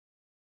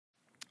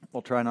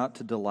We'll try not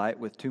to delight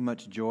with too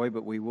much joy,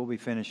 but we will be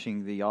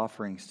finishing the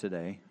offerings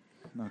today,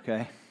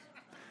 okay?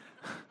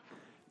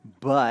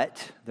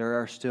 But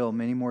there are still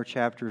many more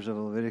chapters of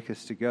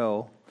Leviticus to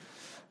go.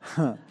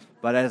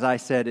 But as I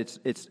said,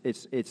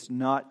 it's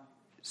not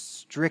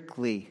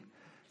strictly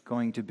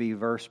going to be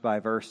verse by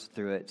verse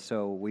through it.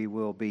 So we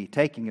will be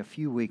taking a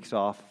few weeks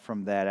off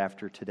from that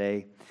after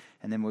today,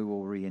 and then we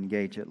will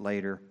re-engage it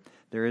later.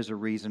 There is a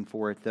reason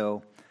for it,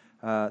 though.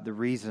 The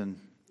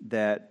reason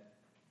that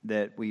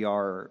we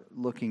are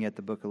looking at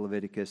the book of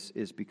Leviticus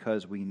is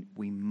because we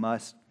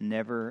must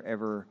never,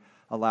 ever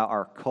allow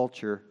our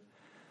culture,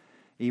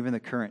 even the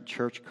current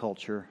church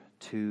culture,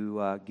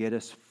 to get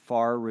us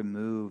far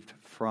removed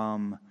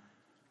from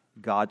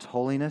God's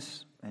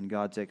holiness and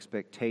God's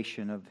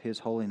expectation of His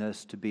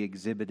holiness to be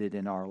exhibited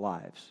in our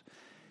lives.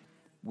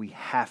 We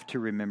have to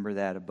remember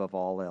that above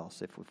all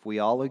else. If we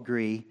all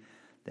agree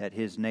that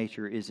His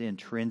nature is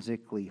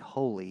intrinsically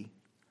holy,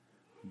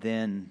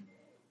 then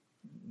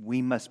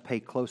we must pay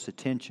close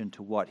attention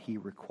to what He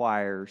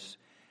requires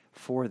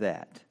for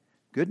that.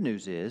 Good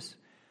news is,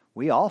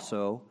 we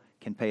also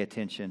can pay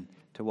attention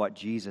to what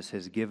Jesus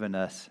has given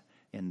us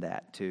in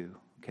that too,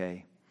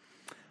 okay?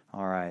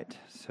 All right,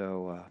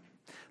 so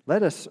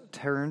let us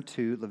turn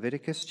to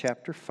Leviticus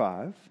chapter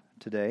 5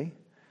 today.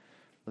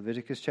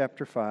 Leviticus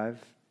chapter 5.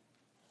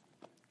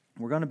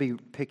 We're going to be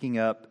picking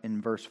up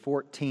in verse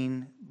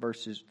 14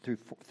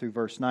 through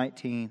verse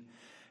 19,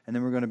 and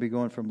then we're going to be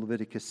going from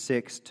Leviticus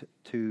 6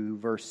 to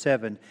verse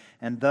 7,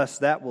 and thus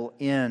that will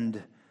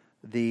end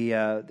the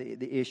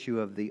issue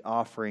of the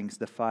offerings,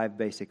 the 5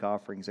 basic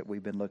offerings that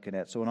we've been looking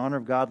at. So in honor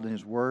of God and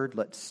His Word,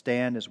 let's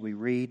stand as we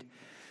read.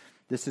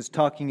 This is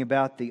talking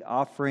about the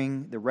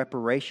offering, the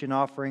reparation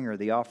offering, or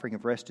the offering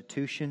of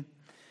restitution,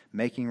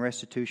 making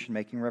restitution,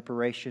 making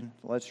reparation.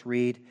 Let's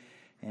read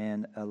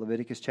in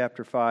Leviticus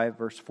chapter 5,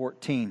 verse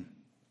 14.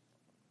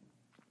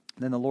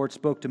 Then the Lord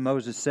spoke to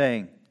Moses,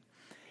 saying,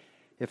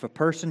 "If a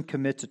person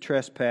commits a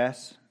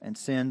trespass and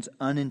sins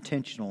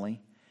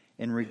unintentionally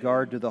in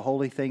regard to the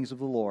holy things of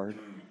the Lord,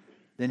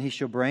 then he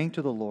shall bring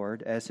to the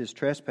Lord as his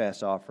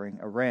trespass offering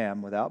a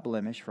ram without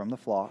blemish from the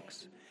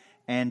flocks,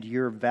 and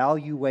your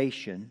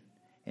valuation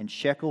in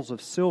shekels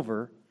of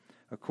silver,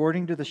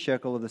 according to the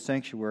shekel of the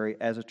sanctuary,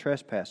 as a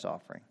trespass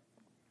offering.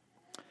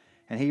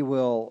 And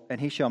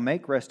he shall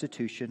make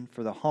restitution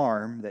for the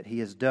harm that he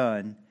has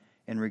done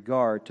in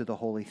regard to the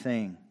holy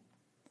thing,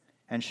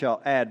 and shall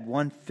add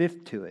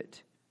 1/5 to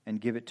it, and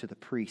give it to the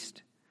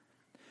priest.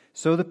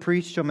 So the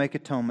priest shall make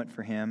atonement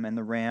for him and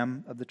the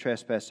ram of the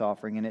trespass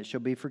offering, and it shall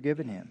be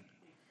forgiven him.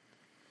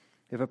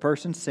 If a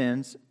person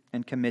sins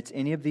and commits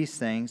any of these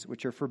things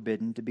which are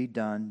forbidden to be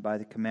done by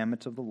the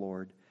commandments of the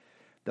Lord,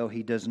 though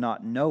he does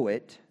not know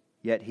it,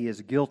 yet he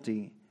is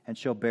guilty and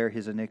shall bear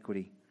his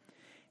iniquity.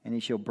 And he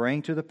shall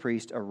bring to the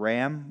priest a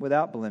ram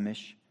without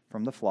blemish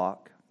from the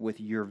flock, with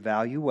your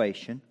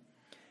valuation,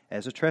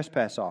 as a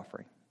trespass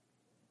offering.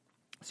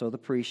 So the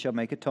priest shall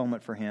make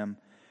atonement for him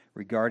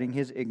regarding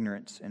his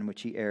ignorance in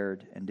which he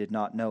erred and did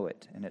not know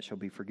it, and it shall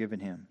be forgiven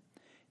him.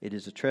 It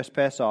is a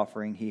trespass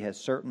offering. He has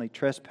certainly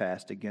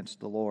trespassed against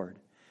the Lord.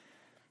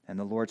 And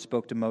the Lord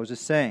spoke to Moses,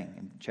 saying,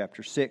 in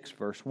chapter 6,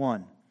 verse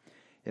 1,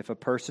 if a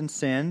person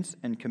sins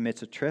and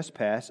commits a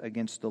trespass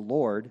against the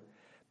Lord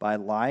by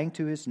lying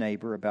to his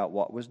neighbor about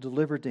what was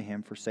delivered to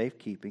him for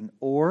safekeeping,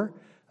 or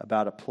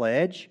about a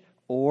pledge,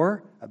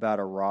 or about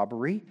a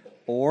robbery,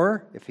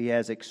 or if he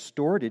has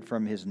extorted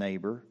from his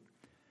neighbor,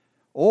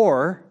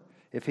 or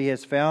if he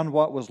has found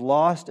what was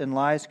lost and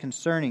lies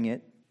concerning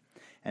it,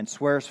 and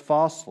swears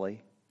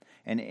falsely,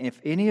 and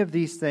if any of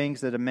these things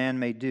that a man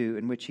may do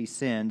in which he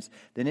sins,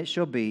 then it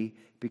shall be,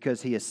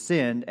 because he has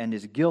sinned and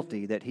is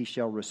guilty, that he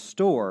shall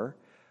restore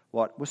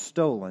what was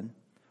stolen,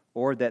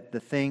 or that the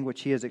thing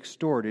which he has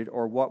extorted,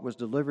 or what was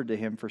delivered to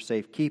him for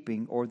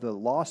safekeeping, or the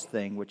lost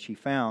thing which he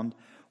found,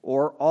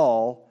 or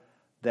all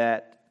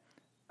that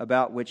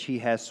about which he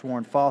has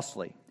sworn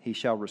falsely. He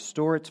shall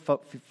restore its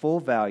full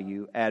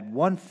value, add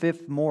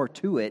 1/5 more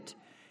to it,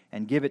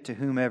 and give it to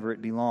whomever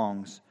it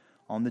belongs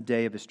on the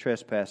day of his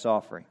trespass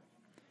offering.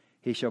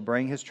 He shall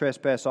bring his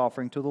trespass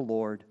offering to the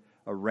Lord,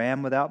 a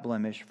ram without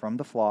blemish from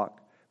the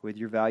flock, with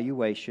your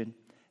valuation,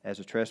 as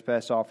a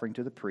trespass offering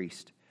to the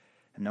priest.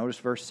 And notice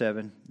verse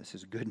 7. This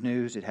is good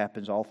news. It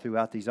happens all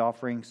throughout these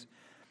offerings.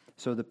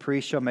 So the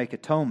priest shall make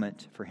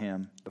atonement for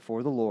him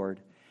before the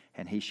Lord,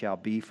 and he shall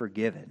be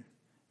forgiven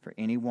for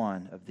any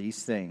one of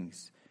these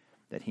things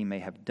that he may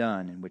have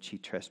done in which he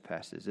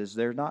trespasses. Is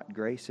there not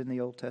grace in the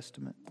Old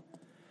Testament?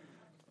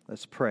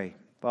 Let's pray.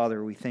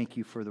 Father, we thank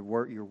you for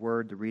your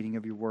word, the reading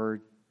of your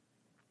word.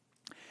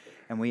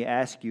 And we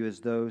ask you, as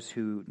those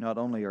who not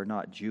only are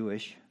not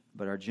Jewish,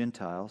 but are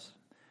Gentiles,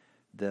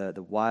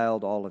 the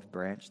wild olive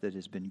branch that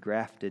has been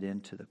grafted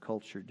into the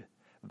cultured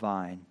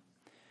vine,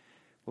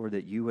 Lord,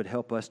 that you would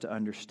help us to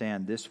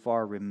understand this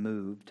far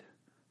removed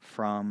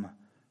from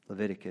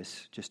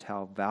Leviticus just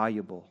how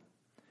valuable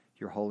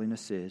your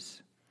holiness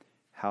is,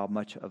 how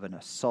much of an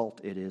assault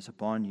it is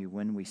upon you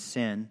when we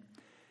sin.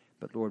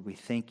 But Lord, we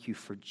thank you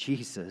for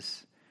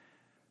Jesus,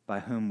 by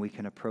whom we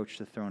can approach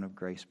the throne of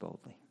grace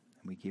boldly.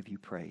 And we give you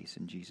praise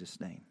in Jesus'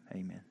 name.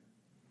 Amen.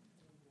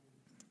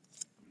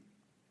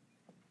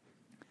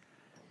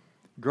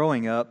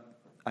 Growing up,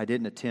 I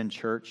didn't attend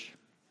church.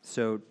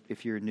 So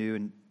if you're new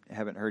and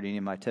haven't heard any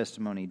of my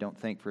testimony, don't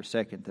think for a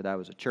second that I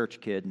was a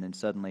church kid and then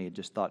suddenly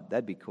just thought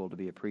that'd be cool to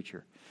be a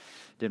preacher.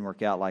 Didn't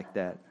work out like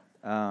that.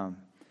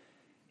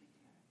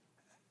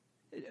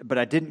 But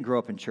I didn't grow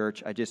up in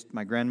church.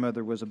 My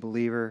grandmother was a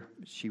believer.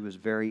 She was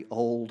very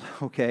old,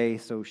 okay,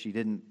 so she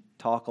didn't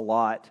talk a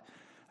lot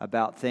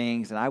about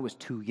things. And I was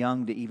too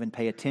young to even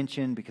pay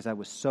attention because I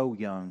was so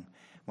young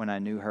when I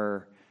knew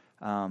her.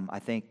 I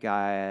think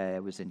I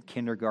was in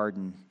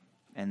kindergarten,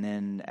 and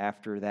then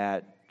after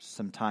that,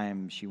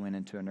 sometime she went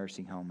into a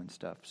nursing home and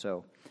stuff.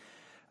 So,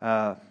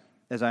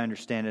 as I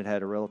understand it,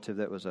 had a relative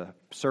that was a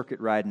circuit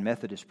riding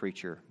Methodist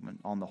preacher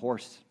on the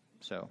horse.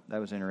 So that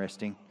was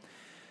interesting.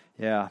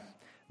 Yeah.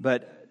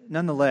 But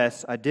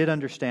nonetheless, I did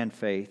understand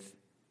faith.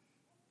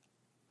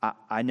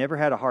 I never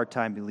had a hard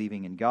time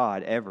believing in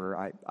God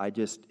ever.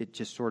 It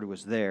just sort of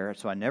was there.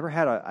 So I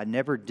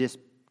never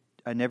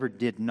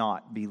did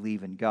not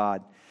believe in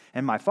God.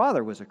 And my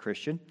father was a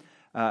Christian.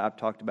 I've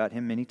talked about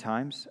him many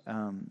times.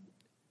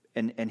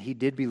 And he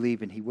did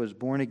believe, and he was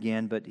born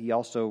again, but he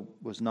also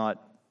was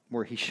not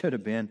where he should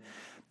have been.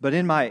 But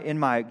in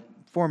my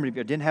formative,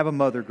 I didn't have a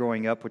mother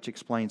growing up, which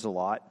explains a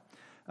lot.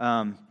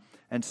 And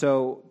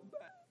so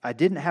I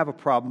didn't have a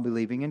problem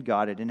believing in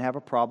God. I didn't have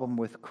a problem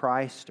with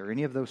Christ or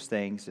any of those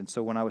things. And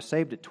so when I was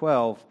saved at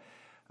 12,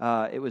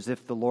 it was as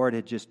if the Lord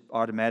had just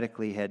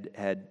automatically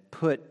had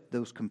put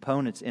those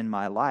components in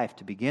my life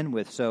to begin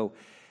with. So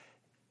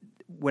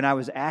when I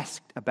was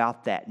asked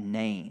about that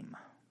name,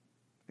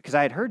 because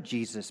I had heard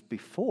Jesus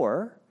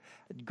before,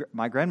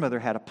 my grandmother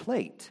had a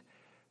plate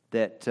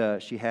that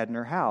she had in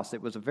her house.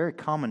 It was a very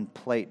common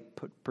plate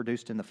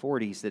produced in the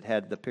 40s that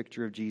had the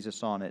picture of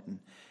Jesus on it.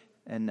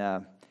 And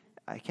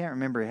I can't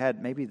remember, it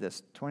had maybe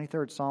this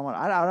 23rd Psalm on it.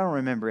 I don't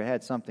remember, it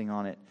had something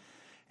on it.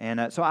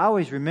 And so I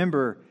always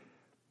remember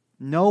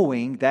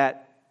knowing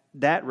that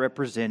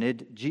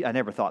represented, I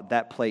never thought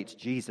that plate's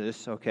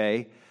Jesus,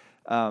 okay?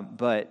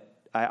 But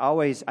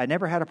I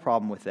never had a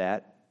problem with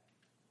that.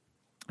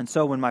 And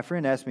so when my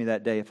friend asked me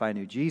that day if I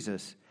knew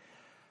Jesus,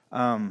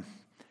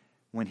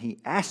 when he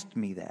asked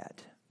me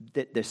that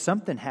there's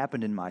something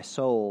happened in my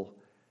soul.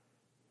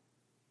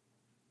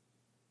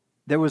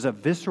 There was a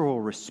visceral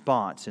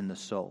response in the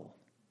soul.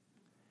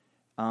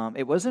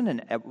 It wasn't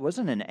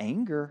an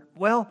anger.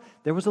 Well,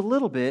 there was a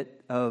little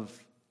bit of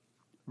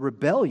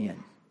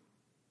rebellion.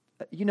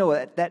 You know,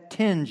 that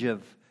tinge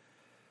of,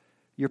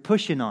 you're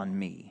pushing on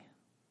me.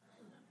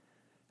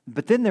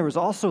 But then there was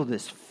also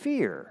this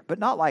fear, but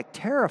not like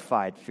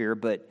terrified fear,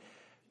 but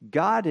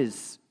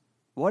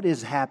what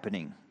is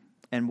happening?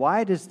 And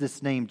why does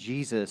this name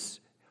Jesus?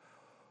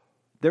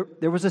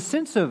 There was a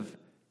sense of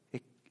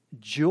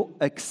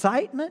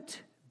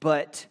excitement,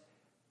 but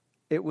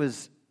it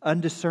was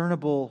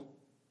undiscernible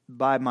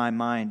by my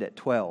mind at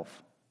 12.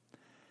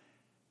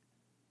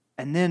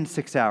 And then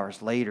 6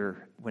 hours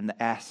later, when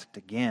asked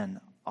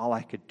again, all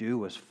I could do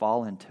was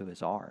fall into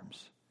his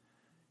arms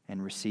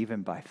and receive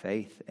him by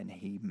faith, and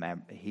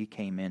he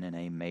came in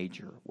a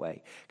major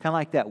way. Kind of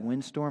like that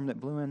windstorm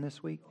that blew in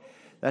this week.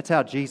 That's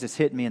how Jesus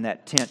hit me in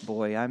that tent,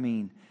 boy. I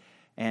mean,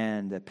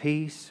 and the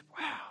peace,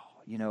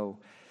 wow, you know.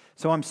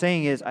 So I'm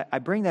saying is, I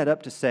bring that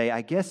up to say,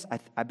 I guess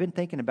I've been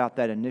thinking about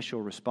that initial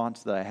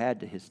response that I had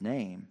to his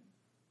name,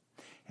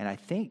 and I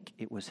think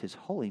it was his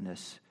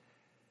holiness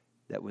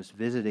that was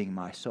visiting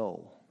my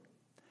soul.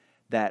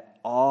 That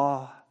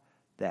awe,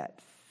 that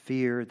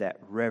fear, that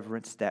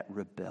reverence, that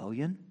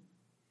rebellion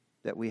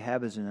that we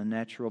have as an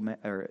unnatural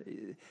or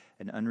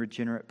an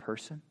unregenerate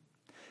person.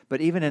 But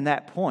even in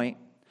that point,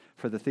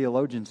 for the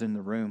theologians in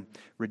the room,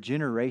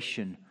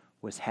 regeneration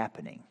was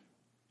happening.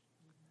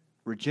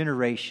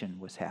 Regeneration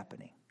was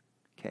happening.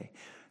 Okay.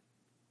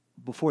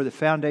 Before the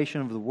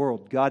foundation of the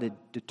world, God had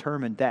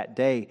determined that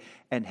day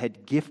and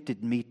had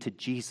gifted me to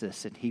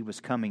Jesus, and he was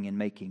coming and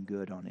making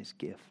good on his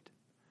gift.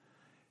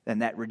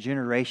 And that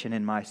regeneration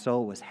in my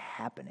soul was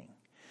happening.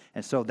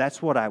 And so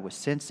that's what I was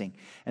sensing.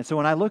 And so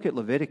when I look at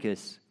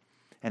Leviticus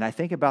and I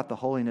think about the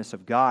holiness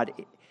of God,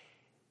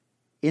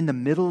 in the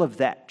middle of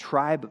that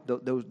tribe,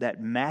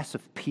 that mass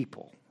of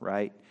people,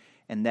 right?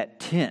 And that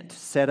tent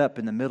set up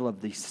in the middle of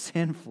these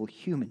sinful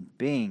human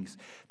beings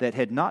that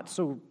had not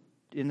so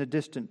in the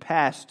distant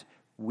past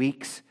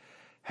weeks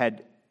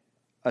had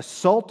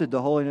assaulted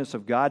the holiness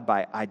of God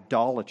by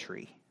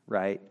idolatry,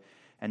 right?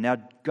 And now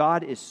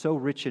God is so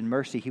rich in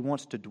mercy, he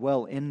wants to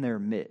dwell in their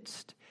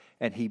midst.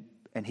 And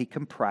he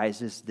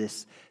comprises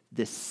this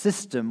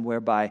system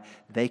whereby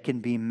they can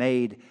be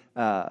made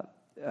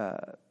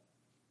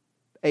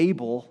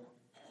able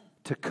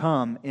to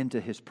come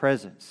into his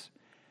presence.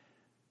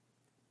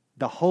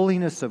 The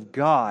holiness of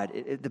God,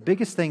 the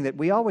biggest thing that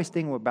we always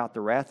think about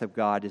the wrath of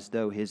God is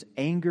though his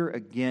anger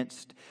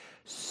against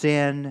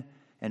sin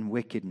and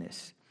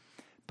wickedness.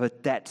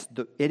 But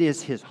it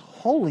is his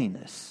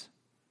holiness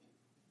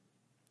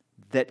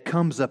that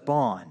comes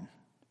upon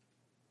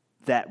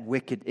that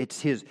wicked.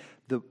 It's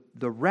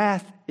the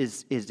wrath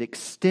is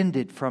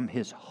extended from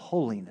His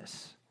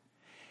holiness.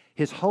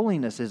 His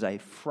holiness is a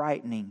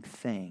frightening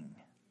thing.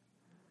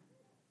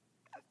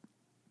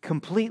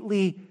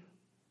 Completely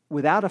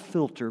without a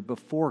filter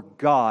before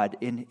God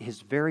in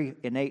His very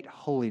innate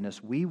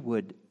holiness, we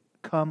would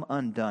come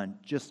undone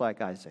just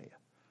like Isaiah.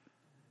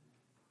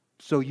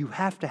 So you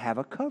have to have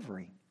a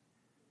covering.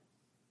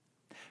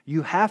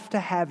 You have to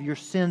have your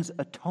sins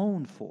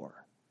atoned for.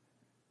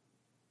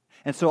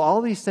 And so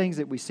all these things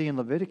that we see in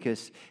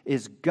Leviticus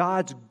is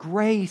God's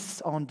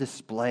grace on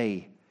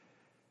display.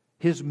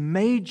 His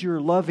major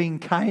loving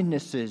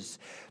kindnesses,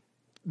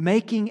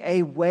 making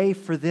a way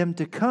for them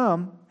to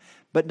come,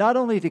 but not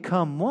only to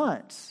come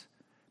once,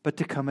 but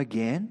to come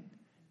again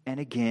and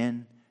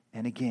again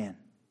and again.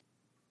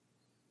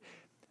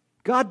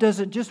 God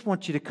doesn't just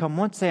want you to come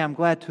once, say, I'm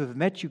glad to have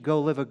met you,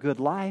 go live a good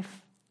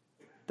life.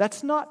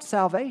 That's not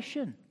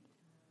salvation.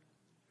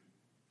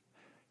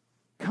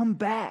 Come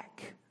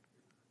back.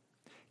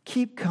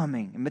 Keep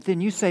coming. But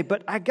then you say,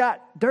 but I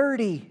got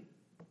dirty.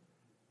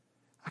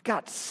 I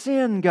got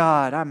sin,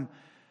 God.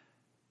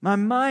 My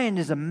mind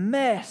is a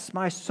mess.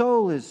 My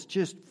soul is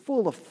just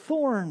full of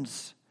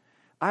thorns.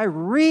 I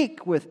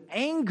reek with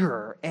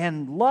anger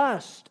and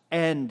lust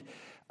and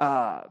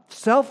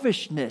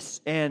selfishness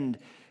and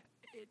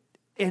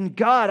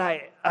God,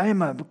 I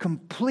am a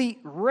complete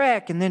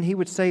wreck. And then He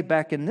would say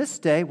back in this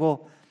day,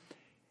 well,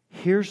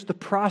 here's the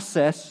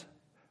process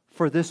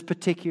for this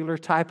particular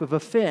type of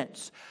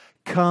offense.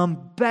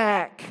 Come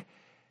back.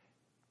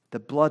 The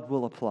blood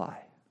will apply.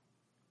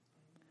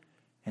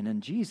 And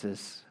in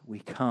Jesus, we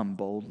come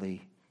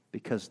boldly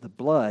because the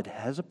blood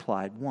has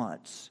applied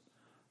once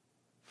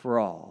for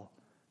all,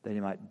 that He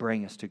might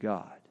bring us to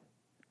God.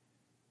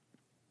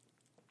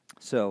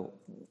 So,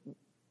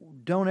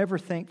 don't ever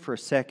think for a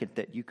second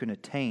that you can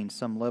attain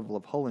some level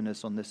of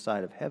holiness on this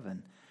side of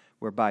heaven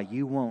whereby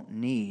you won't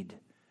need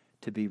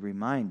to be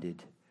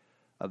reminded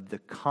of the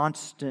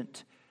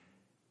constant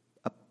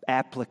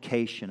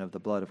application of the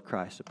blood of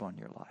Christ upon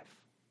your life.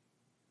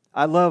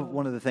 I love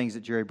one of the things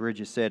that Jerry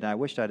Bridges said, and I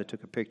wished I'd have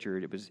took a picture.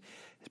 It was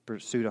his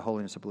Pursuit of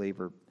Holiness, I believe,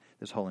 or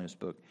this holiness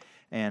book.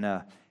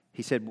 And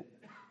he said,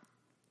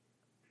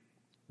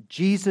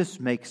 Jesus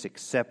makes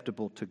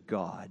acceptable to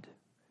God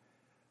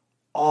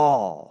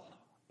all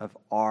of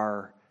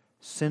our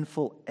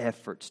sinful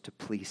efforts to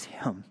please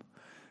Him,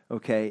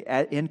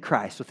 okay, in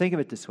Christ. So think of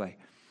it this way.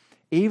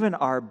 Even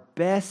our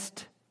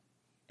best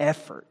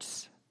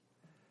efforts,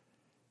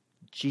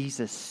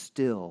 Jesus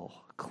still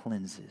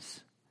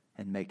cleanses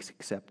and makes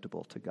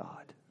acceptable to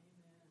God.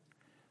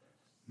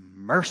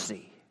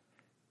 Mercy,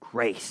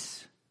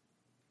 grace,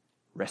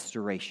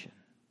 restoration,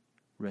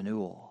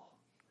 renewal.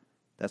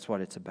 That's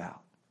what it's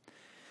about.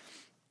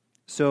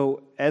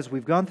 So, as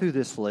we've gone through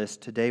this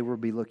list, today we'll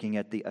be looking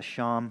at the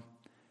asham,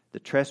 the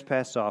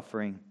trespass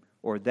offering,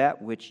 or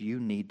that which you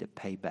need to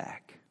pay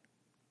back.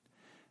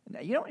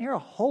 Now, you don't hear a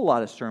whole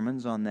lot of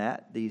sermons on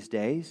that these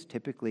days.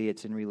 Typically,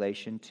 it's in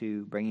relation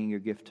to bringing your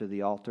gift to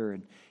the altar,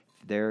 and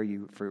there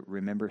you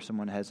remember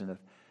someone has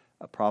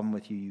a problem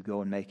with you, you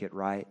go and make it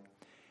right.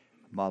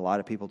 A lot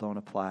of people don't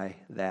apply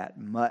that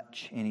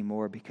much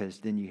anymore because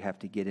then you have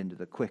to get into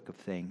the quick of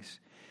things.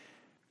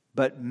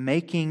 But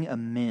making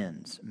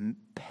amends,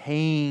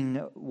 paying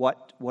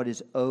what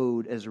is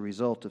owed as a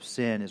result of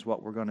sin is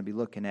what we're going to be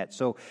looking at.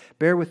 So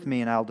bear with me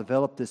and I'll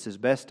develop this as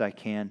best I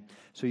can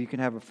so you can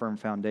have a firm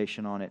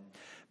foundation on it.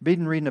 I've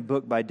been reading a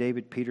book by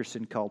David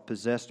Peterson called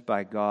Possessed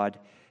by God,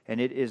 and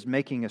it is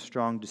making a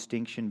strong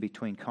distinction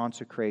between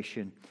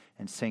consecration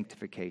and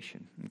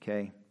sanctification.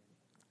 Okay?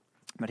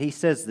 But he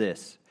says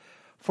this,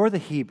 for the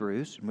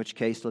Hebrews, in which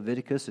case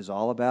Leviticus is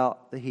all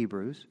about the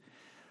Hebrews,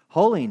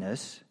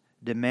 holiness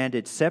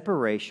demanded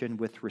separation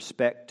with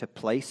respect to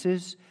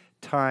places,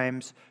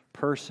 times,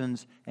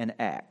 persons, and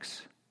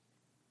acts.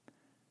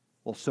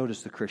 Well, so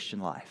does the Christian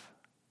life.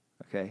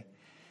 Okay?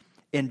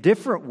 In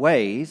different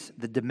ways,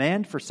 the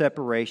demand for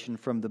separation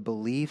from the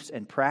beliefs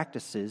and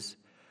practices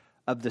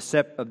of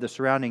the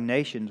surrounding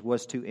nations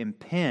was to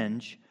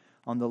impinge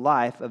on the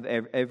life of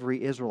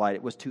every Israelite.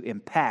 It was to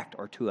impact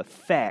or to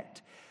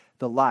affect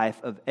the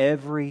life of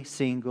every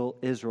single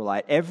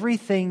Israelite.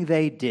 Everything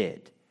they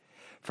did,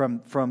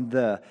 from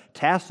the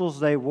tassels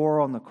they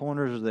wore on the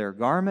corners of their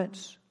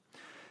garments,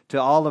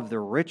 to all of the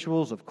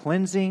rituals of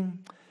cleansing,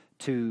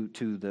 to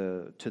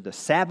the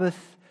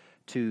Sabbath,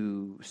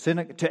 to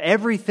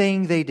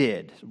everything they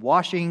did,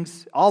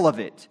 washings, all of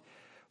it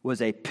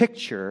was a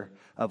picture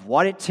of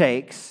what it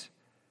takes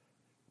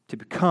to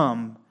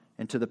come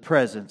into the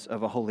presence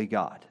of a holy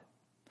God.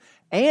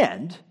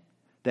 And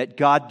that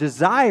God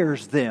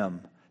desires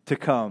them to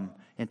come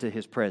into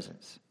His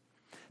presence.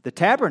 The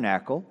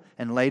tabernacle,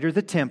 and later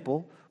the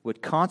temple,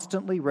 would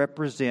constantly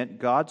represent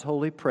God's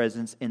holy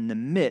presence in the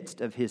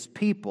midst of His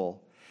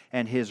people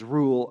and His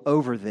rule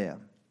over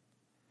them.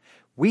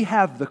 We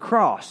have the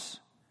cross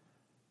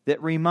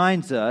that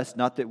reminds us,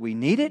 not that we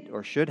need it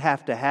or should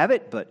have to have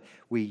it, but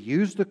we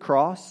use the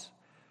cross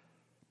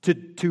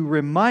to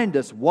remind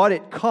us what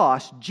it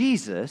cost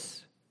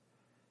Jesus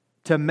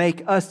to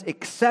make us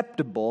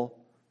acceptable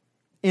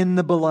in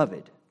the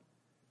Beloved.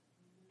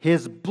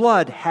 His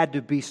blood had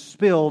to be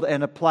spilled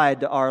and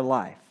applied to our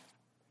life.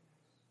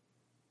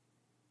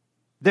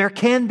 There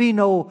can be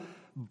no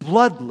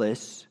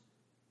bloodless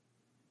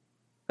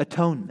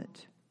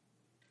atonement.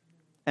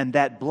 And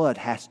that blood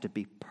has to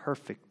be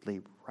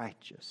perfectly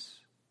righteous.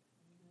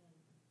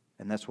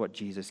 And that's what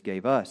Jesus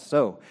gave us.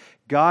 So,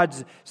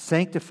 God's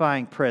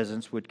sanctifying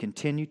presence would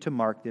continue to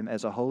mark them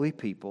as a holy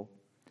people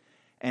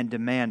and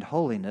demand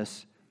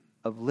holiness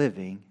of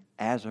living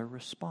as a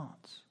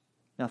response.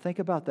 Now think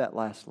about that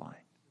last line.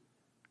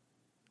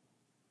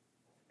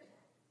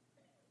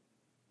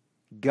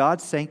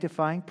 God's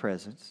sanctifying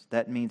presence,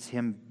 that means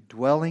Him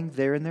dwelling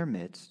there in their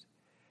midst,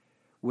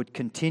 would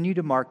continue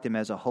to mark them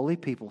as a holy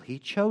people. He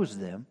chose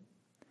them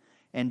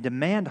and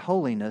demand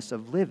holiness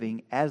of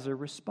living as a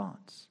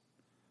response.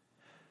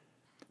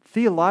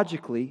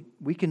 Theologically,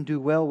 we can do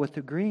well with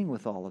agreeing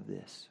with all of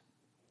this.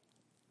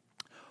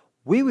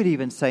 We would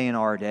even say in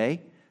our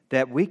day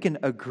that we can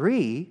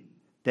agree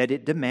that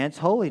it demands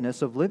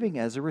holiness of living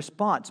as a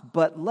response.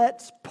 But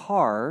let's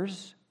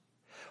parse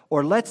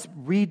or let's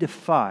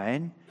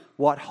redefine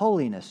what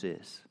holiness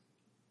is.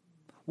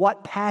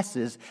 What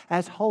passes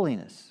as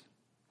holiness?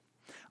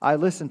 I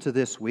listened to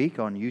this week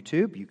on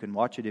YouTube. You can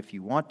watch it if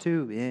you want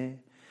to.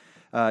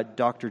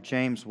 Dr.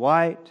 James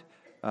White,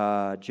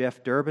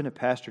 Jeff Durbin, a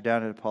pastor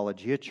down at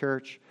Apologia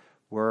Church,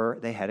 where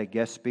they had a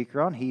guest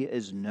speaker on. He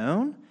is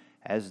known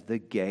as the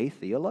gay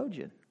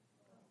theologian.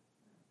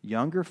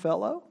 Younger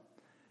fellow.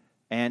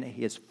 And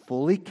he is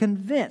fully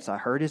convinced, I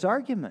heard his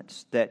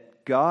arguments,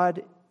 that God's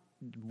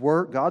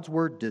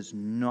Word does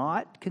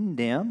not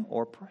condemn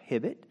or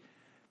prohibit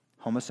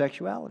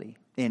homosexuality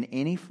in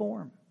any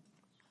form.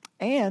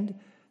 And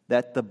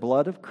that the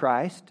blood of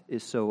Christ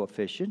is so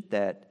efficient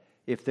that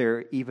if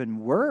there even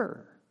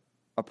were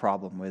a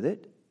problem with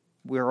it,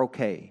 we're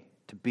okay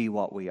to be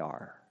what we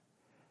are.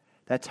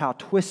 That's how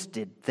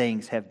twisted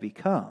things have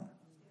become.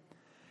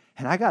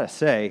 And I got to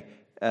say,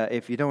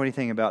 if you know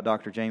anything about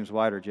Dr. James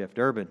White or Jeff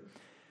Durbin,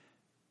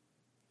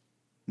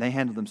 they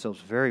handle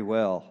themselves very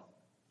well.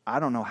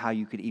 I don't know how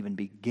you could even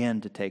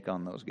begin to take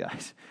on those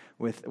guys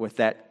with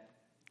that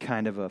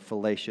kind of a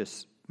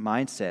fallacious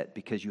mindset,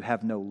 because you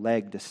have no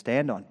leg to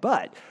stand on.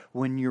 But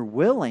when you're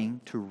willing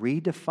to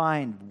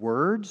redefine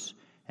words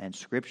and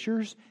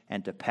scriptures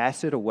and to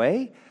pass it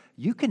away,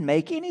 you can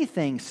make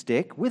anything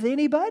stick with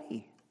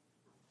anybody.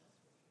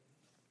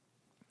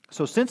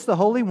 So since the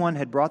Holy One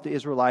had brought the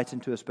Israelites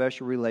into a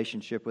special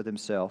relationship with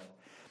Himself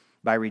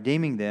by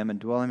redeeming them and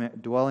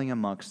dwelling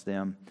amongst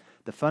them,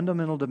 the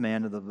fundamental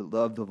demand of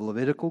the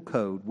Levitical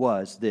code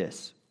was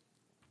this: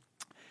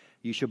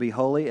 you shall be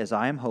holy as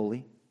I am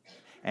holy.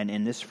 And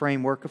in this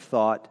framework of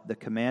thought, the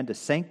command to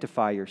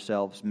sanctify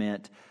yourselves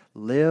meant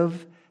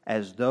live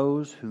as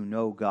those who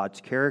know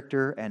God's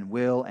character and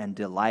will and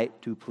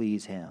delight to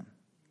please Him.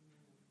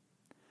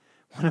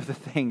 One of the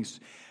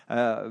things,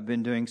 I've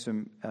been doing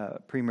some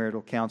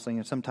premarital counseling,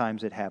 and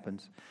sometimes it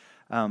happens.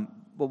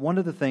 But one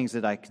of the things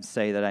that I can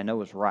say that I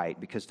know is right,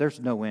 because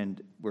there's no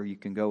end where you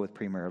can go with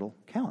premarital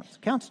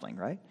counseling,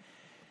 right?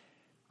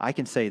 I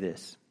can say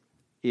this.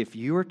 If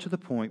you are to the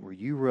point where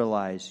you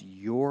realize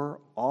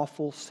your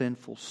awful,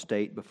 sinful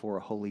state before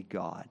a holy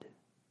God,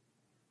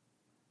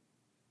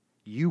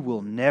 you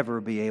will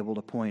never be able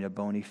to point a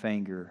bony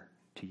finger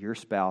to your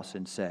spouse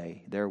and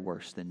say, they're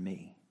worse than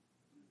me.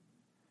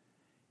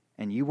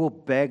 And you will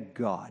beg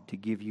God to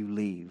give you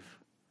leave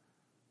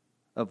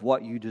of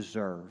what you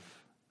deserve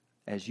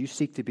as you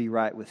seek to be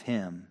right with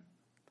Him.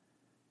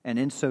 And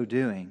in so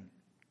doing,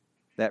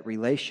 that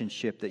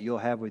relationship that you'll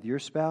have with your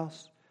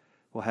spouse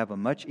will have a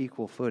much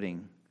equal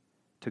footing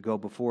to go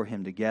before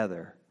Him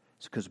together.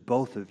 It's because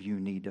both of you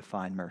need to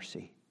find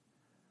mercy.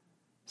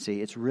 See,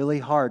 it's really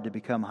hard to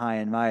become high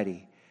and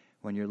mighty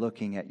when you're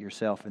looking at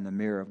yourself in the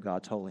mirror of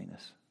God's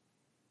holiness.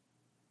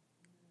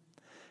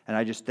 And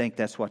I just think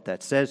that's what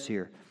that says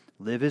here.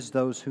 Live as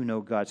those who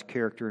know God's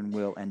character and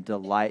will and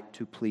delight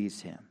to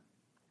please Him.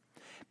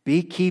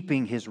 Be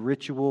keeping His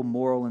ritual,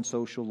 moral, and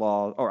social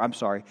laws,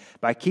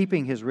 by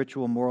keeping His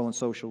ritual, moral, and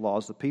social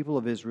laws, the people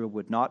of Israel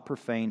would not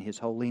profane His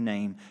holy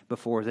name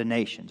before the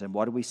nations. And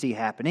what do we see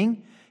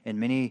happening in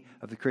many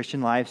of the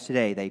Christian lives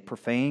today? They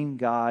profane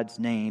God's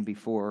name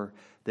before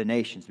the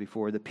nations,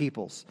 before the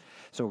peoples.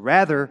 So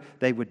rather,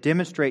 they would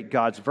demonstrate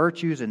God's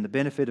virtues and the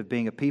benefit of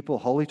being a people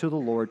holy to the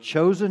Lord,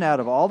 chosen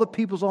out of all the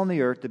peoples on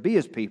the earth to be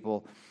His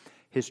people,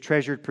 His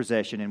treasured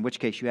possession, in which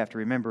case you have to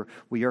remember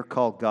we are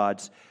called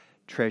God's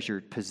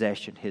treasured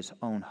possession, His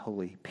own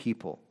holy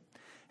people.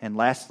 And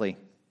lastly,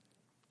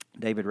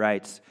 David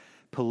writes,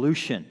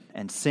 pollution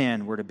and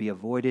sin were to be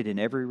avoided in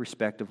every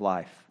respect of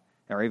life,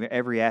 or even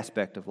every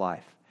aspect of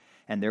life.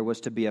 And there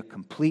was to be a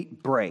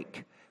complete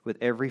break with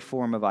every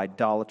form of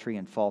idolatry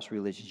and false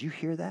religion. Did you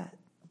hear that?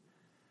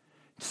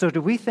 So do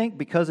we think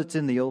because it's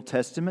in the Old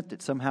Testament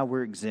that somehow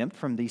we're exempt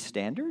from these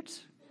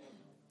standards?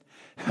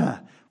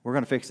 We're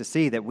going to fix to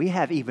see that we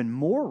have even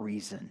more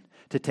reason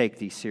to take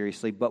these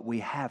seriously, but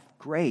we have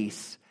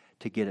grace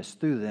to get us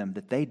through them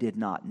that they did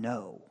not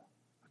know.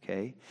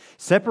 Okay?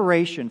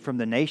 Separation from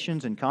the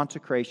nations and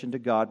consecration to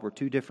God were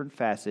two different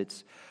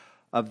facets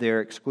of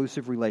their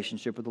exclusive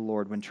relationship with the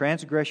Lord. When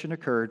transgression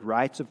occurred,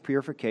 rites of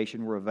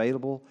purification were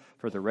available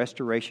for the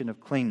restoration of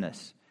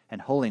cleanness and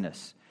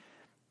holiness.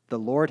 The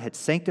Lord had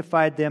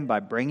sanctified them by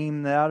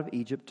bringing them out of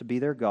Egypt to be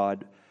their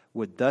God,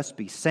 would thus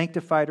be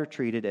sanctified or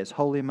treated as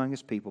holy among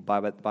His people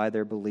by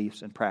their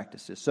beliefs and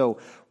practices. So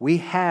we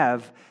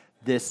have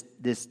this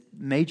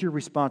major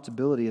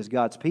responsibility as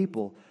God's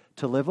people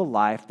to live a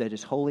life that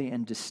is holy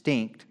and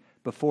distinct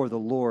before the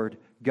Lord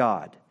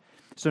God.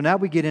 So now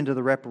we get into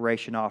the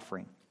reparation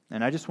offering.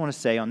 And I just want to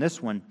say on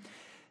this one,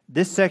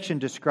 this section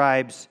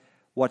describes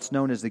what's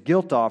known as the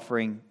guilt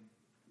offering,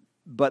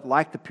 but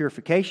like the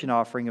purification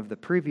offering of the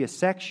previous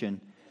section,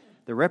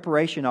 the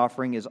reparation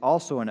offering is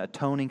also an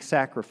atoning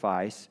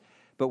sacrifice.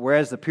 But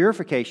whereas the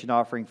purification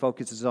offering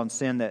focuses on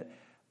sin that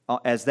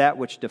as that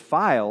which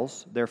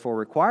defiles, therefore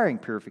requiring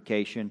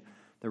purification,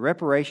 the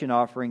reparation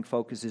offering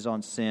focuses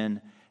on sin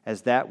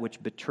as that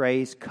which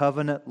betrays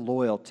covenant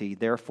loyalty,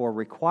 therefore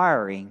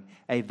requiring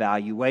a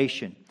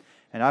valuation.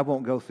 And I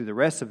won't go through the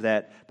rest of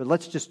that, but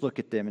let's just look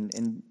at them.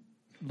 In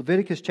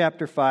Leviticus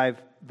chapter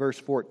 5, verse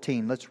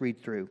 14, let's read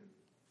through.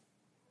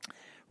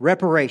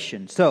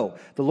 Reparation. So,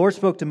 the Lord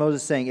spoke to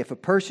Moses saying, if a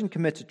person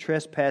commits a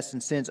trespass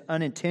and sins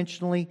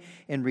unintentionally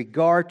in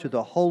regard to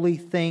the holy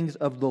things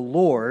of the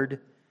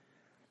Lord,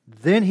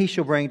 then he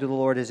shall bring to the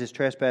Lord as his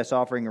trespass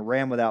offering a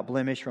ram without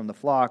blemish from the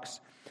flocks,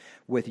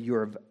 with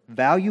your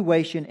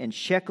valuation in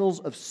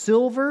shekels of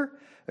silver,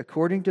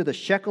 according to the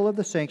shekel of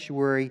the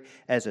sanctuary,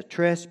 as a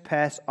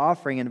trespass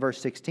offering. And verse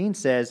 16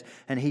 says,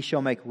 and he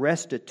shall make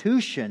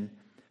restitution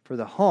for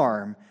the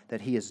harm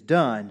that he has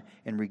done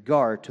in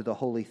regard to the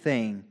holy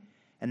thing.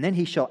 And then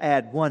he shall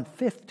add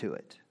 1/5 to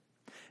it.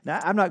 Now,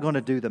 I'm not going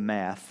to do the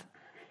math,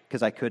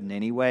 because I couldn't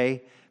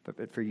anyway,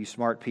 but for you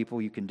smart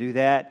people, you can do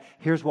that.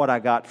 Here's what I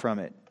got from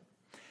it.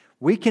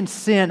 We can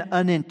sin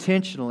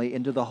unintentionally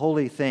into the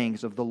holy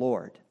things of the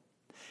Lord.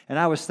 And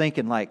I was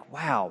thinking like,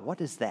 wow, what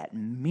does that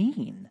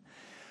mean?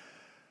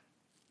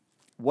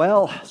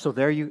 Well, so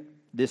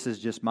this is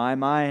just my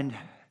mind.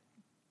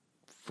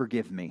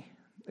 Forgive me.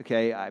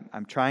 Okay,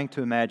 I'm trying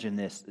to imagine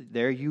this.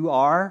 There you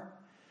are.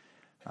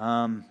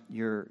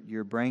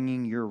 You're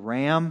bringing your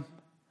ram,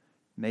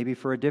 maybe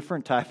for a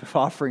different type of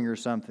offering or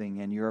something,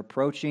 and you're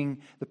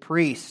approaching the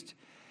priest,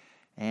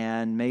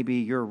 and maybe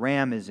your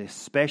ram is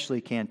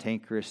especially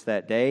cantankerous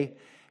that day,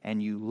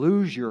 and you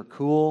lose your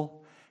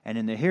cool, and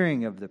in the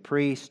hearing of the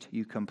priest,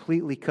 you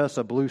completely cuss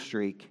a blue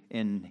streak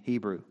in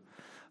Hebrew,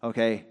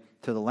 okay,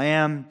 to the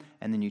lamb,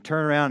 and then you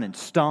turn around and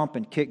stomp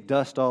and kick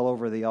dust all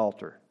over the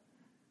altar.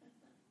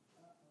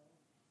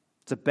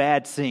 It's a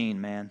bad scene,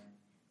 man.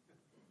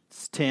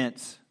 It's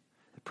tense.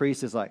 The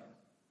priest is like,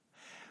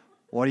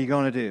 what are you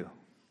going to do?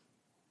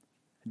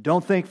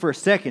 Don't think for a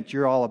second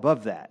you're all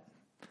above that.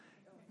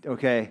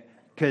 Okay?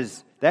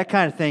 Because that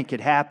kind of thing could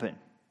happen.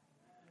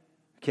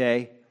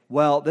 Okay?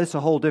 Well, this is a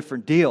whole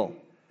different deal.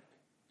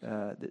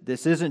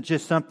 This isn't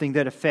just something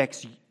that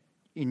affects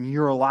in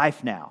your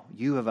life now.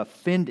 You've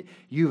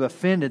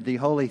offended the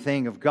holy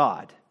thing of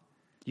God.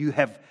 You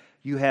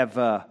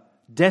have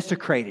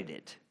desecrated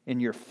it in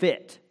your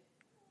fit.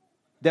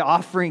 The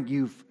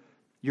offering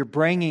you're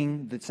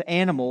bringing, this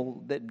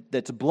animal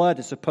that's blood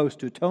is supposed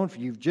to atone for,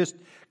 you've just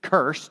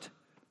cursed.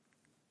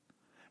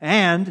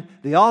 And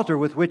the altar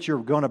with which you're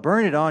going to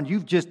burn it on,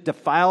 you've just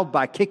defiled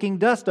by kicking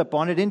dust up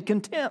on it in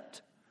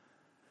contempt.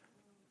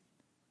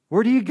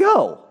 Where do you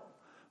go?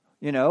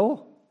 You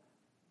know?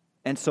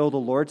 And so the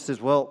Lord says,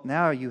 well,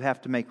 now you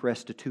have to make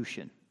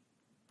restitution.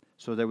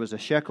 So there was a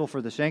shekel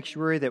for the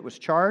sanctuary that was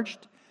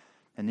charged,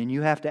 and then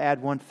you have to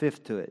add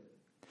 1/5 to it.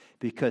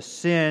 Because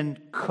sin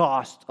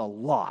costs a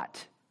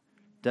lot,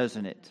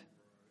 doesn't it?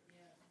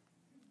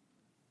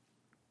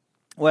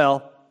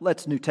 Well,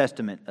 let's New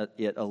Testament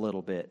it a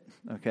little bit,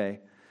 okay?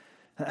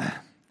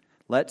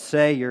 Let's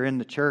say you're in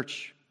the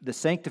church,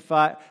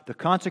 the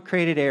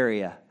consecrated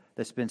area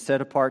that's been set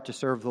apart to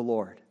serve the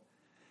Lord.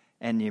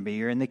 And maybe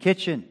you're in the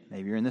kitchen,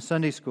 maybe you're in the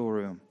Sunday school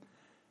room,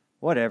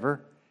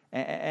 whatever.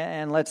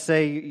 And let's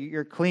say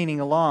you're cleaning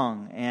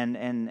along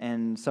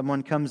and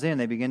someone comes in,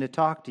 they begin to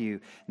talk to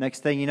you.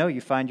 Next thing you know,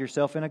 you find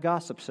yourself in a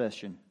gossip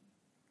session.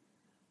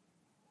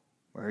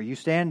 Where are you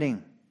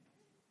standing?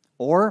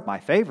 Or, my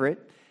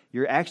favorite,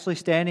 you're actually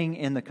standing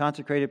in the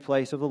consecrated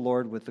place of the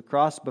Lord with the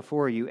cross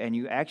before you, and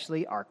you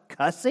actually are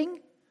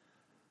cussing?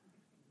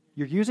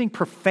 You're using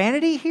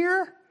profanity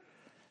here?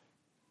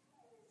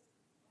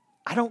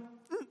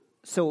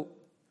 So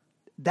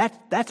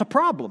that's a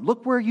problem.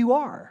 Look where you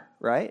are,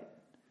 right?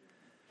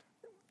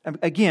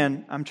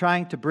 Again, I'm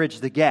trying to bridge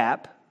the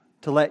gap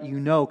to let you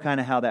know kind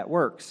of how that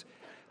works.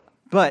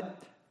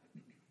 But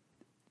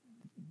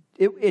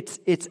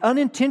it's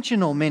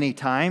unintentional many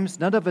times.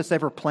 None of us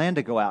ever plan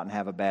to go out and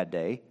have a bad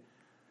day.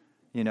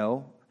 You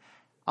know,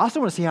 I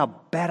also want to see how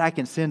bad I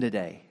can sin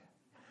today.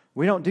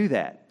 We don't do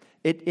that.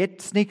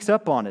 It sneaks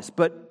up on us.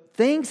 But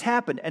things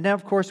happen. And now,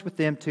 of course, with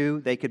them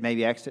too, they could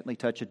maybe accidentally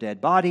touch a dead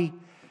body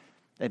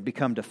and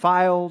become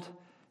defiled.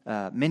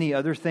 Many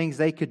other things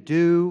they could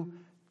do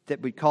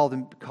that would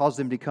cause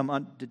them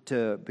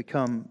to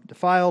become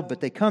defiled, but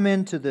they come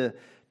into the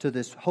to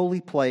this holy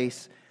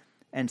place,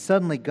 and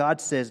suddenly God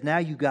says, now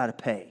you got to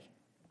pay.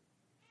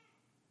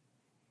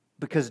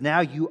 Because now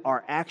you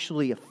are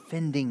actually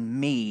offending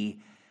me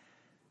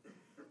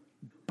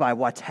by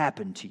what's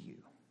happened to you.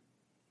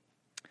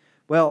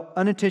 Well,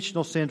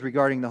 unintentional sins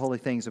regarding the holy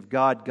things of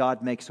God,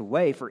 God makes a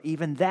way for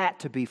even that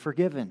to be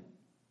forgiven.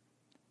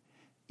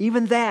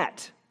 Even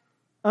that.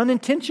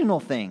 Unintentional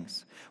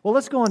things. Well,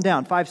 let's go on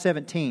down.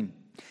 5:17.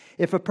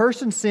 If a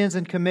person sins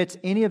and commits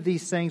any of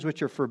these things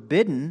which are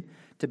forbidden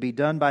to be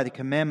done by the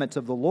commandments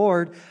of the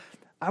Lord,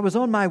 I was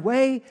on my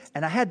way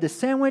and I had this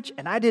sandwich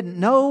and I didn't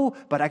know,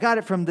 but I got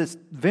it from this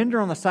vendor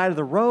on the side of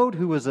the road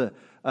who was a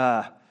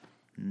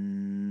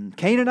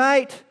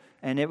Canaanite,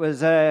 and it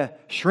was a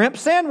shrimp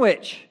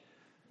sandwich.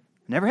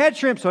 Never had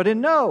shrimp, so I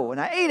didn't know, and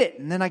I ate it.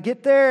 And then I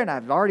get there and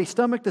I've already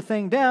stomached the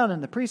thing down,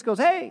 and the priest goes,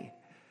 hey,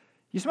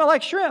 you smell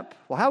like shrimp.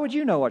 Well, how would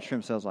you know what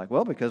shrimp smells like?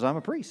 Well, because I'm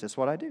a priest. That's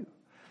what I do.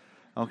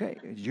 Okay,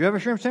 did you have a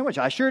shrimp sandwich?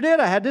 I sure did.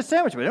 I had this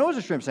sandwich, but it was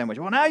a shrimp sandwich.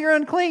 Well, now you're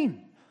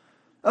unclean.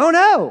 Oh,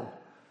 no.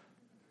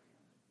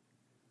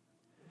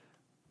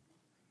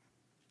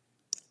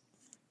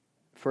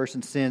 If a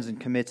person sins and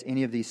commits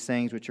any of these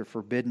things which are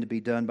forbidden to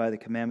be done by the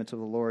commandments of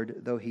the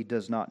Lord, though he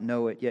does not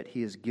know it, yet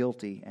he is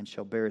guilty and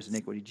shall bear his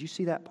iniquity. Did you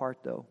see that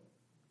part, though?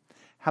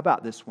 How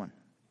about this one?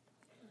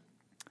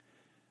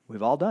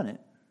 We've all done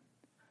it.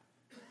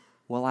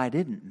 Well, I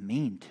didn't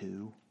mean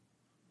to.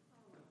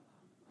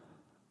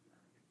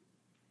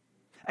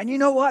 And you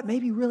know what?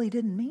 Maybe you really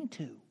didn't mean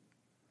to.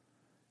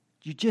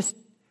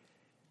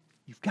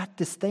 You've got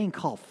this thing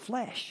called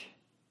flesh,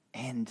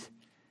 and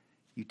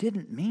you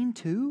didn't mean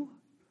to.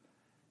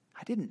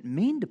 I didn't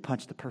mean to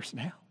punch the person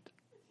out.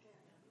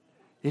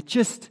 It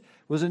just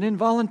was an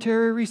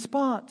involuntary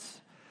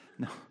response.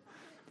 No,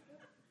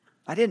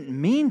 I didn't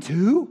mean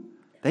to.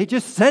 They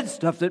just said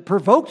stuff that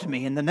provoked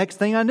me, and the next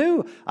thing I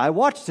knew, I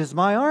watched as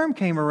my arm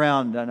came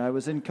around, and I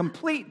was in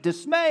complete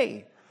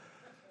dismay.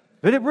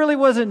 But it really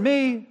wasn't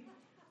me.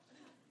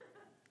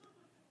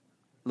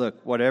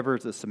 Look, whatever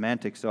the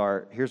semantics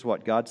are, here's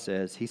what God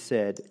says. He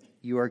said,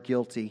 you are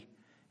guilty,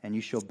 and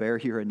you shall bear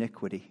your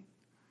iniquity.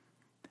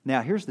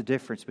 Now, here's the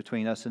difference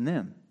between us and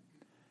them.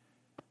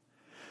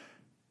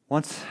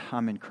 Once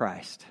I'm in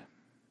Christ,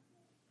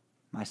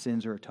 my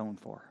sins are atoned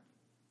for,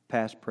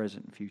 past,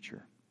 present, and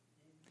future.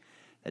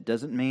 That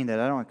doesn't mean that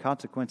I don't have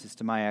consequences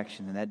to my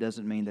action, and that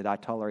doesn't mean that I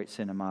tolerate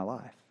sin in my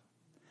life.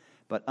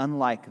 But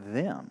unlike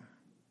them,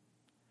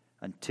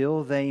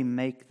 until they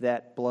make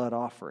that blood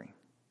offering,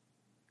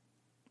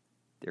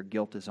 their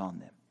guilt is on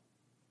them,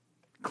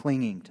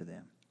 clinging to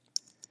them.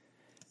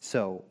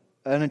 So,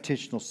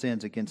 unintentional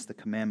sins against the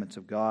commandments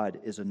of God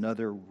is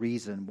another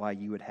reason why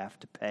you would have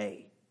to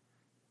pay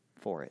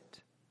for it.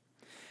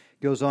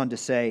 Goes on to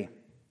say,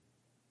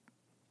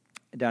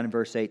 down in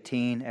verse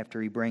 18,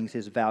 after he brings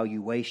his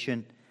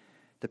valuation,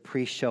 the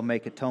priest shall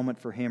make atonement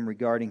for him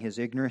regarding his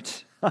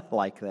ignorance. I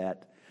like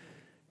that.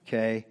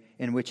 Okay,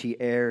 in which he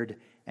erred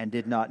and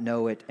did not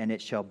know it, and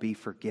it shall be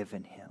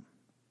forgiven him.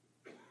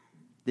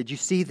 Did you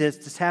see this?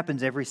 This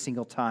happens every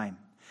single time.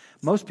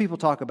 Most people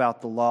talk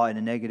about the law in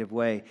a negative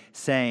way,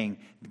 saying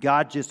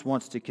God just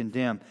wants to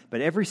condemn.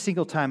 But every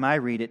single time I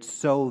read it,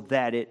 so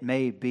that it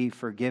may be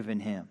forgiven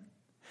him.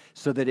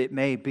 So that it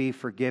may be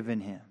forgiven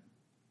him.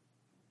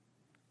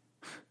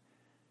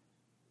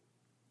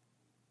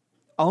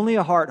 Only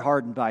a heart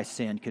hardened by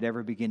sin could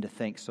ever begin to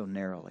think so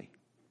narrowly.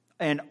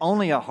 And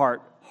only a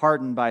heart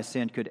hardened by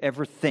sin could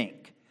ever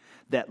think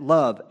that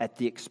love at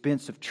the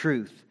expense of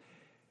truth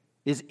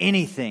is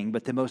anything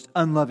but the most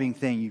unloving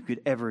thing you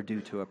could ever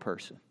do to a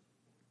person.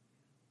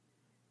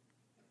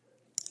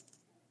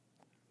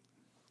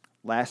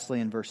 Lastly,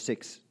 in verse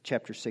 6,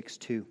 chapter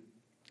 6:2,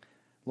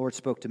 Lord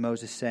spoke to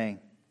Moses, saying,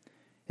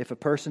 if a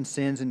person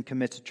sins and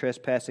commits a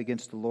trespass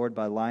against the Lord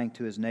by lying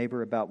to his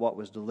neighbor about what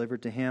was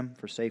delivered to him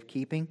for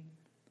safekeeping,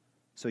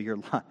 so you're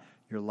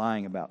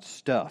lying about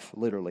stuff,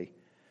 literally,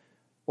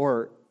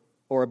 or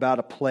about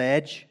a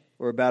pledge,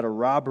 or about a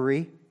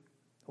robbery,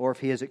 or if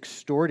he has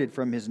extorted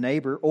from his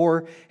neighbor,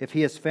 or if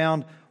he has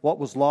found what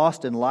was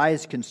lost and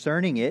lies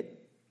concerning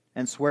it,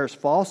 and swears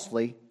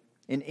falsely,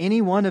 in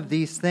any one of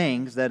these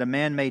things that a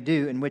man may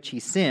do in which he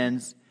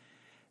sins,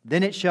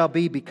 then it shall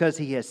be because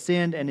he has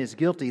sinned and is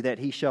guilty that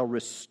he shall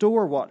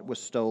restore what was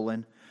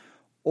stolen,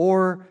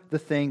 or the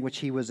thing which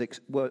he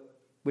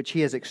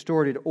has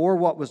extorted, or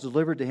what was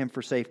delivered to him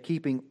for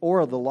safekeeping,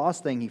 or the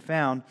lost thing he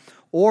found,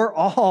 or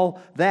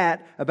all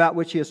that about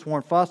which he has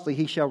sworn falsely,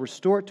 he shall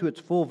restore it to its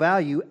full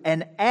value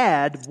and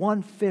add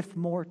 1/5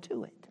 more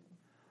to it.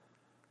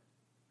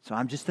 So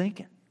I'm just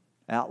thinking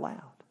out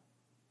loud.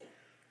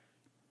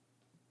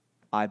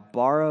 I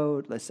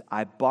borrowed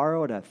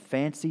a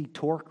fancy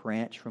torque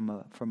wrench from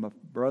a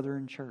brother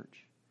in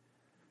church.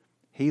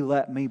 He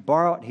let me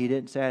borrow it. He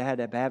didn't say I had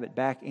to have it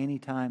back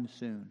anytime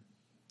soon.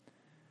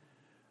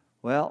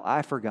 Well,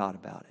 I forgot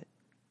about it.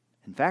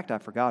 In fact, I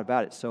forgot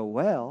about it so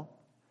well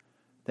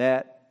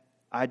that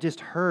I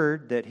just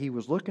heard that he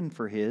was looking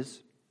for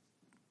his.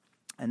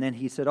 And then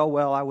he said, oh,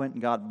 well, I went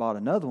and bought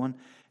another one.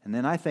 And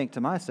then I think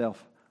to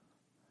myself,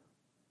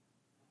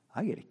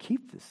 I get to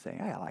keep this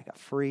thing. I got like a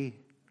free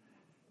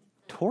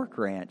torque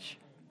wrench,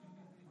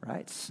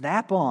 right?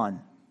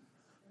 Snap-on,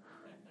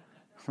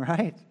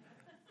 right?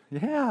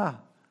 Yeah.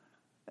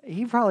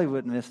 He probably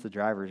wouldn't miss the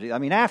drivers. I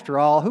mean, after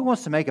all, who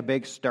wants to make a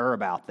big stir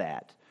about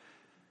that?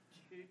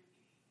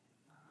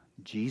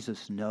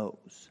 Jesus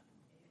knows.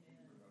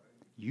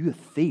 You a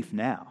thief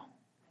now.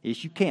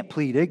 Is you can't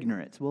plead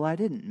ignorance. Well, I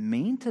didn't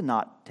mean to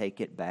not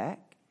take it back.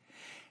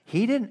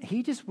 He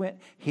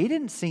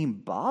didn't seem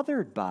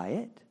bothered by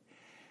it.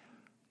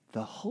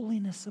 The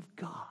holiness of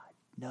God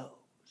knows.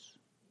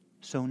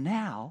 So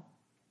now,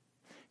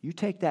 you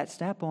take that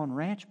Snap-on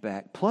wrench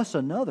back, plus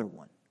another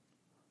one.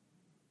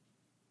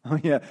 Oh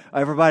yeah,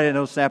 everybody that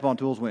knows Snap-on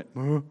tools went,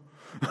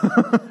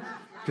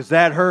 because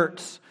that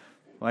hurts.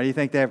 Why do you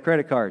think they have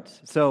credit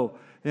cards? So,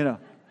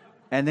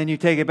 and then you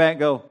take it back and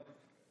go,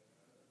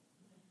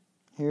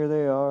 here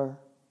they are.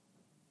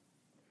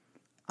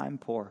 I'm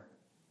poor.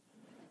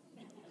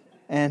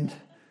 And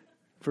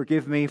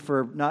forgive me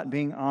for not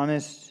being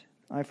honest.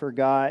 I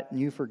forgot, and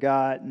you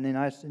forgot, and then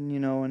I said,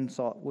 and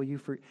saw,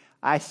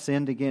 I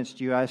sinned against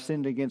you. I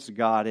sinned against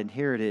God, and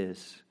here it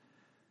is.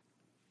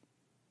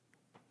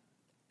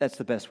 That's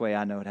the best way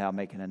I know how to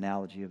make an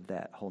analogy of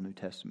that whole New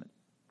Testament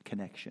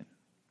connection.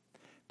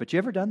 But you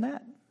ever done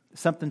that?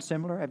 Something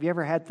similar? Have you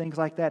ever had things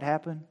like that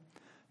happen?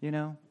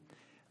 There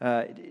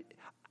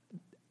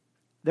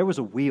was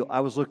a wheel. I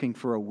was looking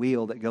for a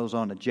wheel that goes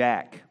on a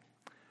jack.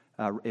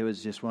 It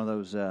was just one of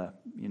those,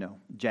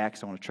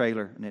 jacks on a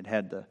trailer, and it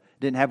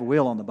didn't have a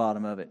wheel on the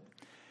bottom of it.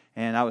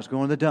 And I was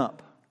going to the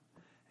dump.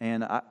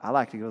 And I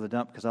like to go to the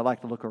dump because I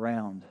like to look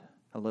around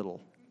a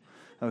little.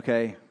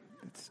 Okay?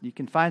 You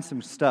can find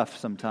some stuff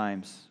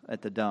sometimes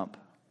at the dump.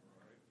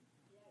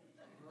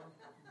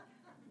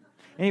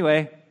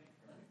 Anyway,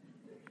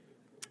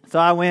 so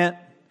I went,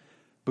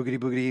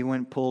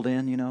 boogity, pulled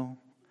in,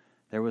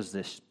 There was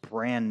this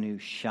brand new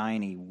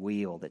shiny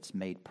wheel that's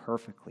made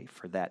perfectly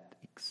for that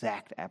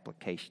exact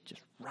application,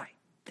 just right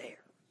there.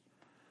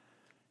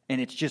 And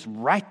it's just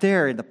right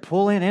there in the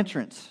pull-in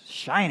entrance,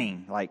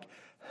 shining like,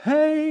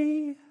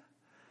 hey.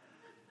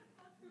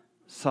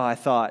 So I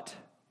thought,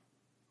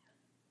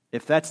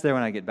 if that's there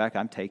when I get back,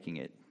 I'm taking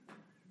it.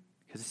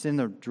 Because it's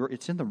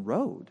in the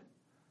road.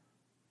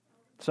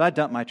 So I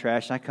dump my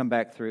trash and I come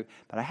back through.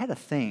 But I had a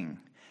thing.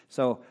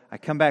 So I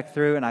come back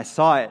through and I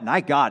saw it and I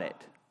got it.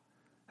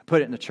 I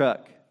put it in the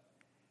truck.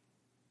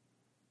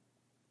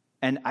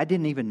 And I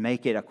didn't even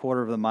make it a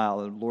quarter of a mile.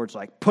 The Lord's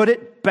like, put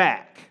it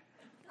back.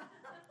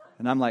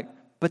 And I'm like,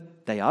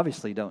 but they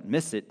obviously don't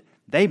miss it.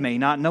 They may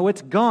not know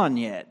it's gone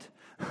yet.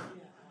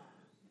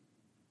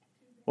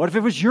 What if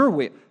it was your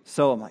wheel?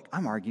 So I'm like,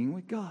 I'm arguing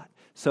with God.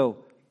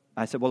 So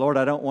I said, well, Lord,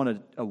 I don't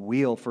want a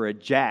wheel for a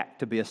jack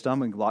to be a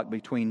stumbling block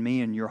between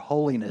me and your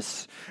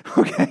holiness.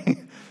 Okay?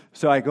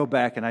 So I go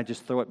back and I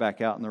just throw it back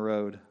out in the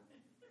road.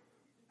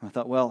 I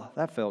thought, well,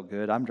 that felt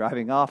good. I'm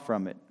driving off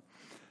from it.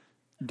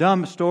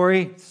 Dumb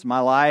story. It's my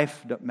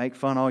life. Don't make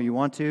fun all you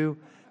want to.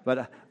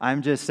 But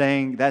I'm just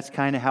saying that's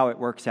kind of how it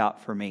works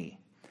out for me.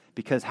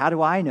 Because how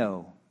do I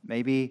know?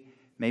 Maybe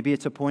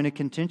it's a point of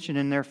contention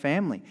in their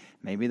family.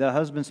 Maybe the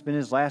husband spent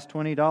his last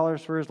 $20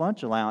 for his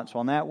lunch allowance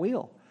on that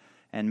wheel.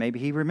 And maybe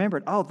he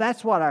remembered, oh,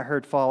 that's what I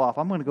heard fall off.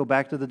 I'm going to go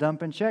back to the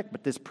dump and check.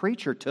 But this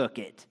preacher took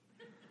it.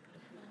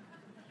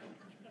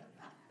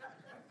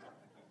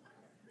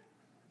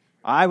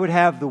 I would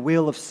have the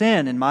wheel of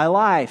sin in my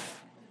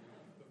life.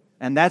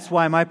 And that's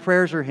why my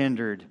prayers are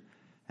hindered.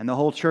 And the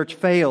whole church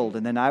failed.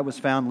 And then I was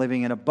found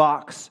living in a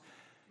box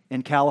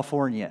in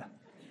California.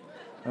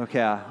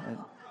 Okay.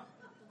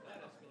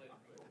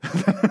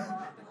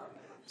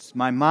 It's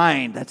my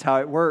mind. That's how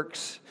it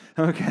works.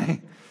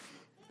 Okay.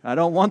 I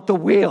don't want the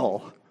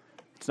wheel.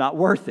 It's not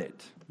worth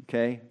it.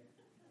 Okay.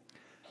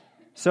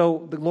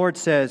 So the Lord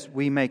says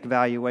we make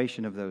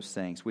valuation of those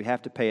things. We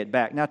have to pay it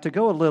back. Now, to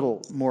go a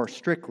little more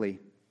strictly,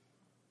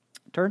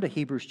 turn to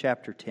Hebrews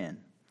chapter 10.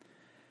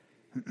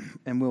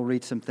 And we'll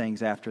read some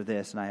things after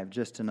this, and I have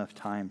just enough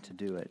time to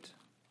do it.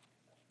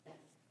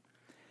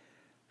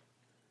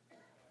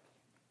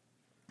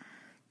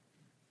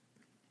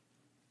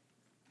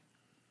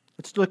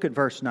 Let's look at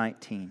verse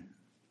 19.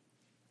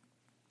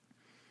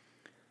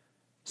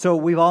 So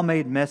we've all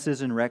made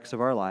messes and wrecks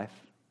of our life.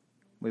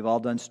 We've all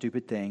done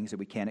stupid things that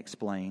we can't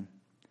explain.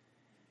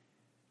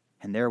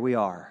 And there we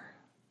are,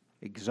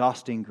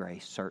 exhausting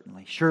grace,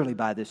 certainly. Surely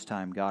by this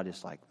time God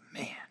is like,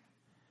 man,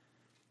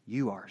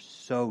 you are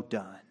so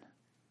done.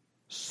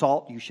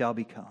 Salt you shall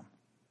become.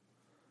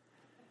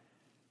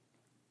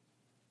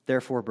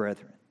 Therefore,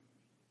 brethren,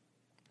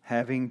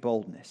 having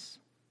boldness,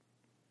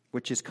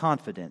 which is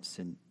confidence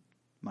in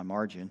my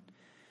margin,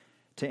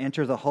 to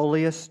enter the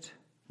holiest.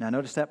 Now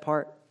notice that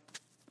part.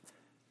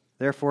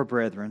 Therefore,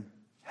 brethren,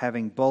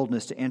 having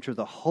boldness to enter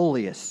the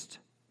holiest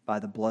by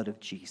the blood of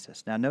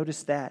Jesus. Now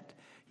notice that.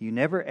 You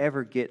never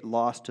ever get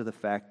lost to the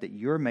fact that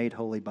you're made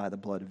holy by the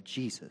blood of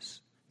Jesus,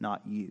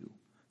 not you.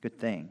 Good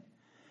thing.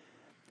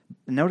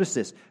 Notice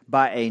this.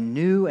 By a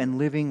new and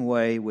living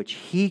way which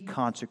He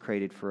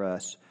consecrated for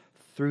us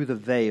through the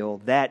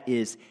veil, that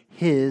is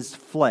His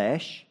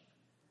flesh.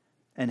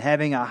 and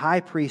having a high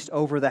priest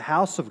over the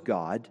house of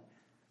God,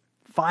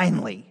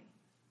 finally,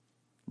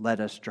 let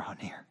us draw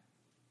near.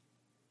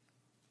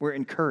 We're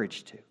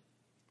encouraged to.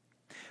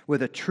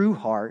 With a true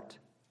heart,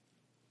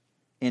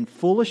 in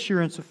full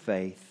assurance of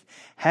faith,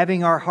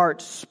 having our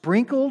hearts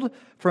sprinkled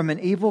from an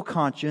evil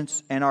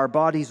conscience and our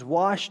bodies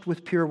washed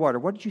with pure water.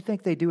 What did you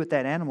think they do with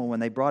that animal when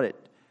they brought it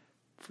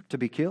to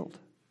be killed?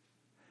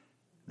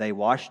 They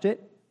washed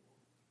it,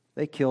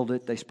 they killed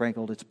it, they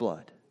sprinkled its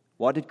blood.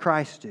 What did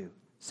Christ do?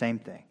 Same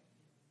thing.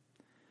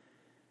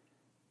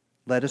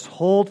 Let us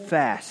hold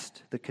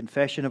fast the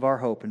confession of our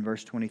hope in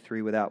verse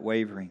 23 without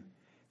wavering,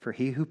 for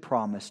he who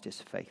promised is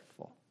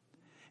faithful.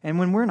 And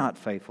when we're not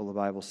faithful, the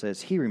Bible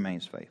says he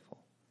remains faithful.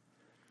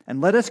 And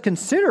let us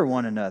consider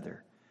one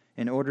another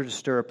in order to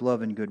stir up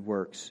love and good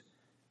works.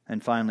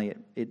 And finally,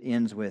 it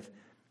ends with,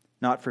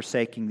 not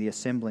forsaking the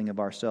assembling of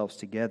ourselves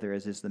together,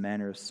 as is the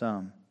manner of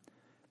some,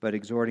 but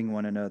exhorting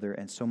one another,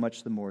 and so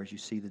much the more as you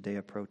see the day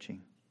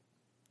approaching.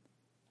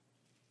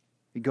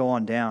 You go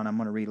on down, I'm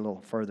going to read a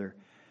little further.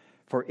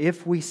 For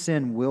if we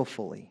sin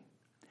willfully,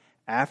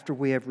 after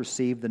we have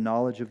received the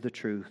knowledge of the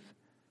truth,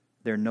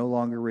 there no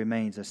longer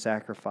remains a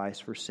sacrifice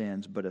for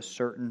sins, but a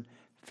certain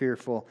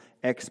fearful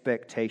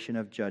expectation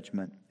of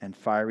judgment and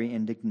fiery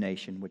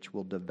indignation which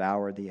will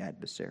devour the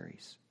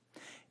adversaries.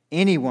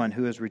 Anyone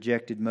who has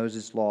rejected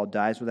Moses' law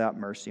dies without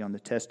mercy on the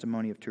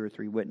testimony of 2 or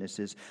 3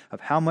 witnesses.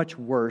 Of how much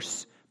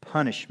worse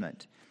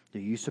punishment do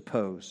you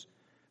suppose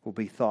will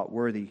be thought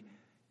worthy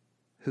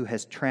who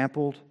has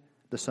trampled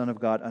the Son of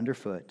God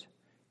underfoot,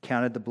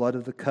 counted the blood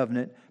of the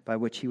covenant by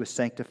which he was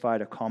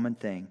sanctified a common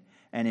thing,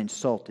 and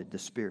insulted the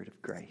Spirit of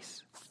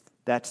grace?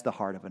 That's the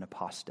heart of an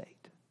apostate.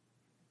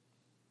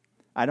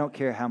 I don't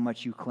care how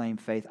much you claim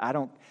faith. I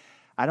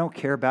don't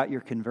care about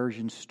your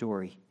conversion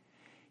story.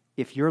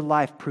 If your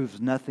life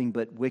proves nothing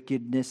but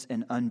wickedness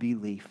and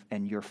unbelief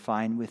and you're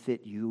fine with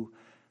it, you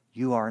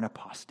are an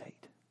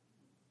apostate.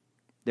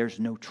 There's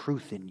no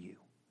truth in you.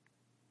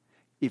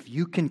 If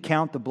you can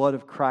count the blood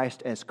of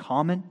Christ as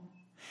common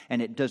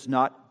and it does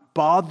not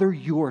bother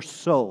your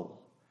soul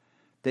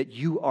that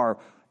you are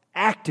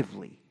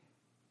actively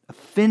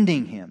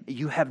offending Him,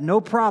 you have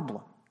no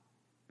problem.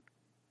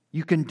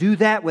 You can do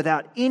that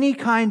without any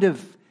kind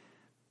of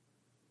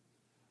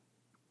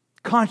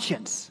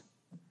conscience.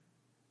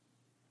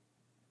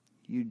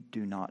 You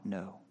do not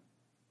know.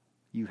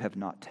 You have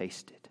not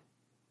tasted.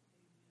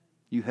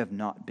 You have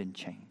not been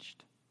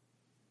changed.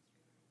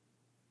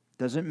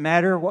 Doesn't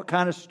matter what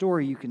kind of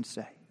story you can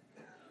say.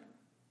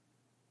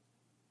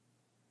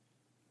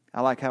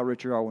 I like how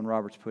Richard Owen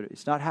Roberts put it.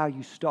 It's not how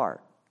you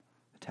start,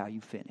 it's how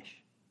you finish.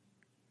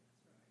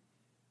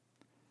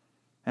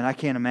 And I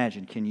can't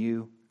imagine, can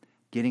you,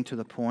 getting to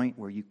the point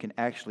where you can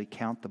actually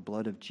count the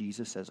blood of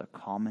Jesus as a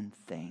common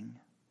thing?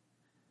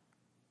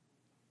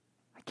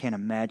 I can't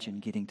imagine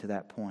getting to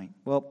that point.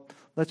 Well,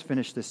 let's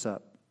finish this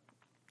up.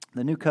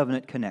 The New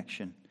Covenant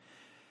connection.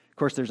 Of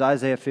course, there's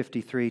Isaiah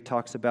 53,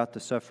 talks about the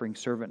suffering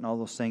servant and all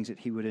those things that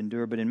he would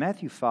endure. But in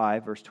Matthew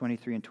 5, verse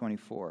 23 and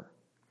 24,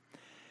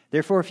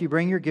 therefore, if you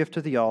bring your gift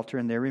to the altar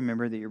and there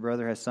remember that your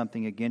brother has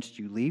something against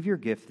you, leave your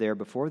gift there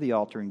before the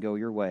altar and go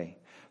your way.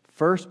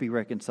 First be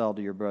reconciled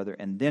to your brother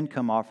and then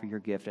come offer your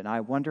gift. And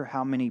I wonder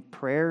how many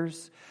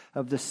prayers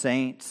of the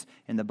saints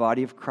in the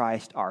body of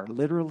Christ are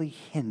literally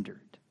hindered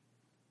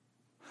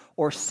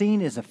or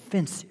seen as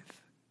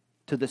offensive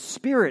to the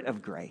Spirit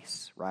of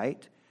grace,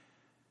 right?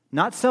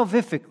 Not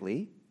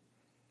salvifically,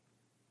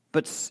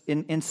 but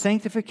in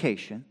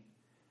sanctification,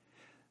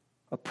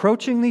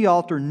 approaching the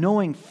altar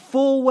knowing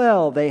full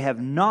well they have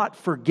not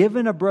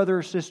forgiven a brother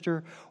or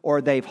sister,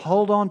 or they've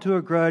held on to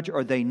a grudge,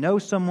 or they know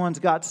someone's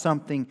got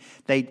something.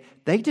 They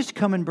just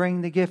come and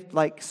bring the gift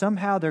like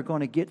somehow they're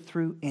going to get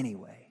through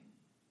anyway.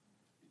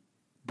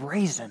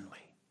 Brazenly.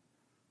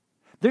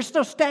 There's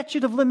no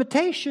statute of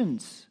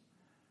limitations.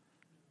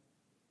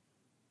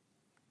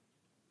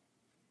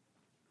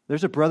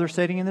 There's a brother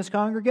sitting in this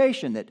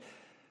congregation that,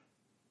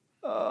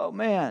 oh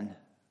man,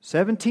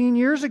 17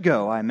 years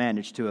ago I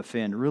managed to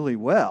offend really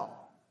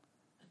well.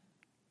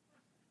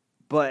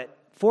 But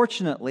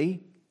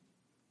fortunately,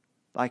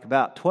 like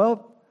about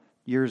 12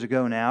 years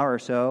ago now or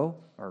so,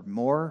 or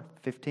more,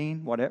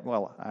 15, whatever,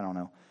 well, I don't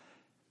know,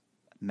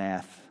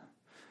 math.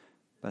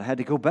 But I had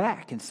to go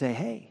back and say,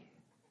 hey,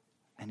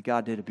 and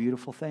God did a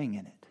beautiful thing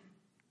in it.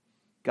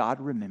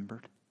 God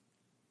remembered.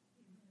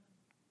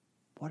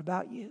 What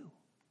about you?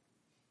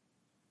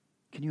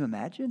 Can you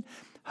imagine?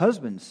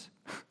 Husbands,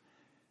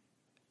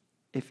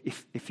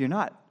 if you're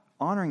not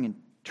honoring and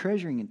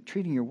treasuring and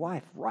treating your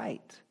wife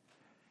right,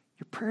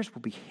 your prayers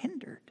will be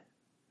hindered.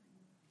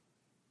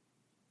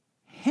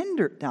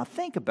 Hindered. Now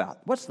think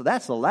about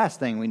that's the last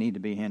thing we need to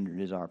be hindered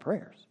is our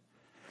prayers.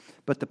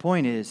 But the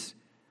point is,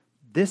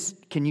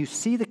 can you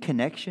see the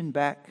connection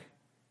back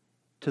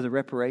to the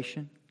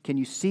reparation? Can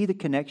you see the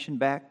connection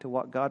back to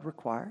what God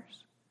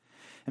requires?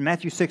 In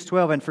Matthew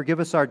 6:12, and forgive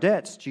us our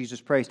debts,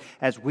 Jesus prays,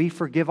 as we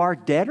forgive our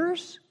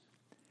debtors.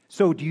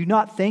 So do you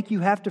not think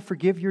you have to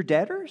forgive your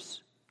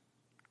debtors?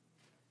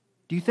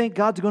 Do you think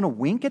God's going to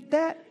wink at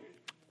that?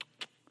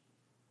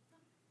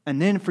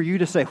 And then for you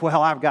to say,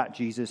 well, I've got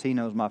Jesus. He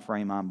knows my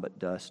frame. I'm but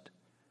dust.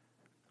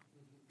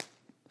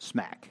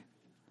 Smack.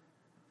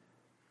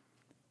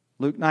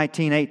 Luke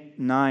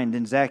 19:8-9,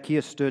 then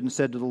Zacchaeus stood and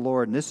said to the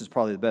Lord, and this is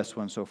probably the best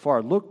one so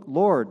far, look,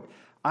 Lord,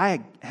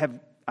 I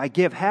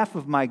give half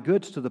of my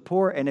goods to the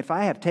poor, and if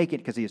I have taken,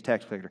 because he is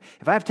tax collector,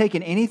 if I have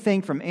taken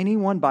anything from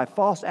anyone by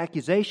false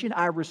accusation,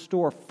 I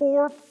restore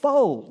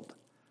fourfold.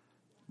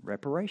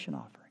 Reparation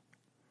offering.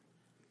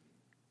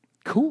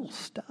 Cool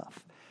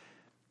stuff.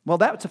 Well,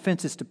 that was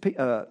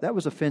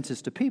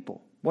offenses to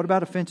people. What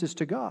about offenses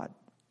to God?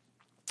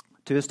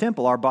 To His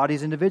temple, our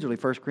bodies individually.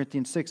 1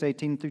 Corinthians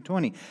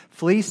 6:18-20.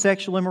 Flee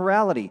sexual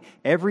immorality.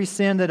 Every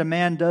sin that a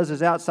man does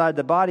is outside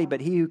the body,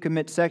 but he who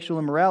commits sexual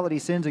immorality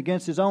sins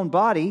against his own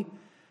body.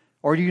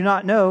 Or do you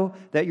not know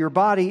that your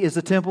body is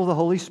the temple of the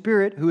Holy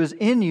Spirit who is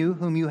in you,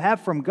 whom you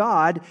have from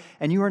God,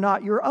 and you are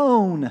not your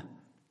own?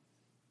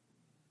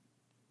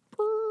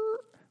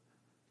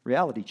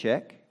 Reality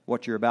check.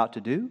 What you're about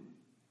to do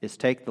is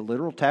take the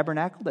literal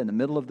tabernacle in the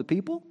middle of the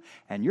people,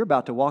 and you're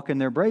about to walk in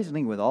there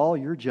brazenly with all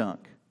your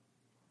junk.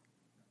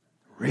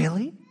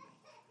 Really?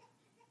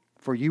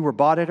 For you were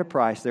bought at a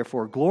price,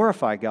 therefore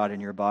glorify God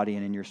in your body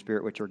and in your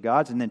spirit, which are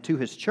God's. And then to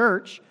His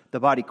church, the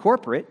body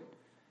corporate,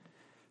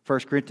 1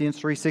 Corinthians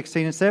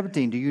 3:16 and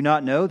 17. Do you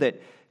not know that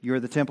you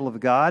are the temple of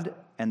God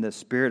and the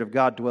Spirit of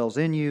God dwells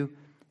in you?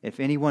 If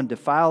anyone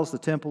defiles the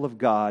temple of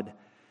God,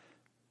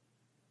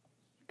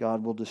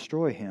 God will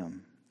destroy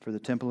him. For the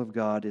temple of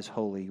God is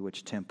holy,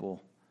 which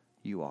temple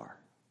you are.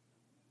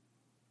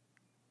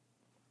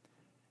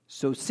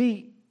 So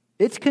see,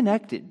 it's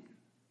connected.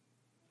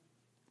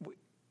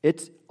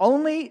 It's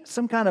only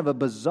some kind of a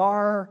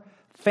bizarre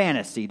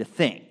fantasy to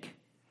think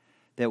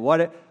that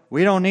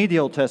we don't need the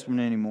Old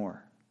Testament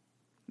anymore.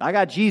 I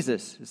got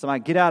Jesus. He's my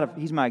get out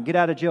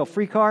of jail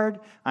free card.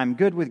 I'm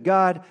good with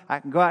God.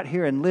 I can go out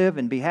here and live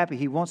and be happy.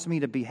 He wants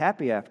me to be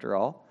happy after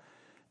all.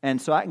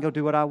 And so I can go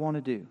do what I want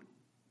to do.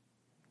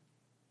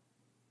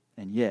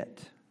 And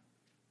yet,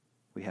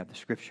 we have the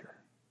Scripture,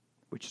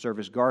 which serve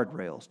as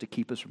guardrails to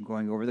keep us from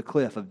going over the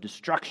cliff of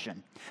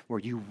destruction, where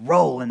you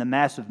roll in the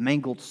mass of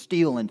mangled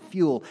steel and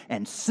fuel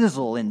and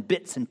sizzle in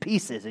bits and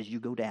pieces as you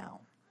go down.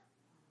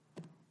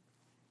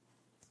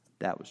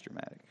 That was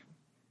dramatic.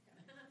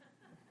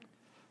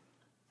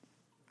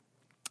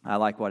 I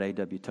like what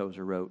A.W.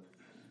 Tozer wrote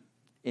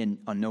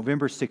on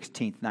November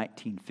 16th,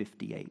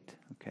 1958.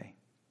 Okay.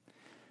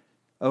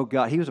 Oh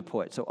God, he was a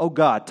poet. So, oh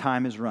God,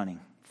 time is running,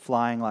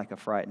 flying like a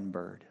frightened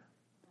bird.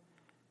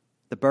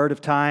 The bird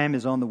of time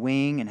is on the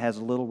wing and has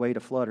a little way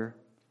to flutter.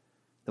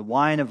 The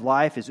wine of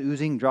life is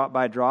oozing drop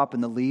by drop,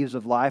 and the leaves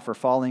of life are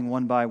falling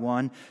one by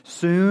one.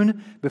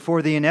 Soon,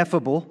 before the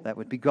ineffable, that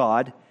would be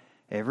God,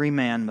 every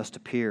man must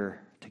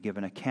appear to give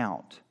an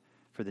account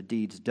for the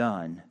deeds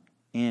done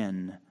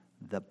in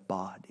the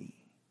body.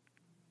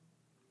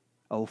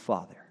 Oh,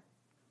 Father,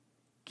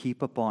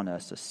 keep upon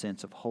us a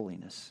sense of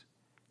holiness,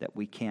 that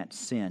we can't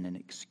sin and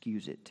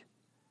excuse it,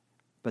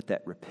 but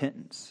that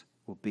repentance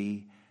will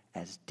be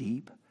as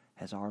deep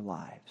as our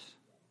lives.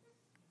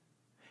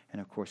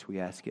 And of course, we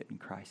ask it in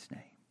Christ's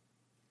name.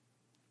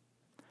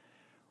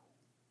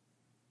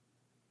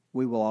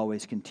 We will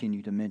always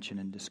continue to mention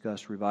and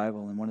discuss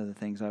revival, and one of the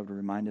things I would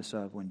remind us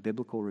of, when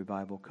biblical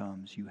revival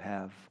comes, you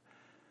have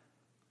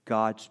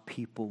God's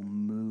people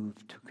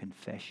moved to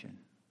confession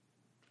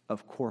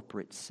of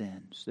corporate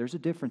sins. There's a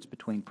difference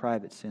between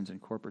private sins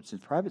and corporate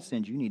sins. Private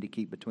sins you need to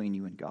keep between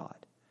you and God.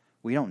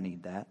 We don't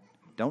need that.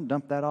 Don't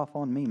dump that off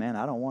on me, man.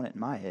 I don't want it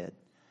in my head.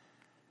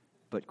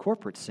 But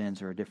corporate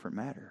sins are a different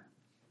matter.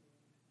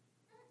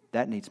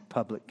 That needs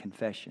public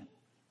confession.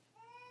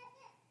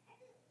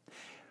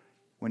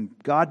 When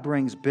God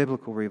brings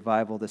biblical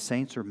revival, the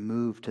saints are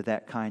moved to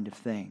that kind of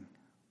thing.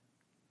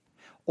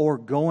 Or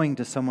going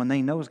to someone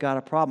they know has got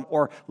a problem,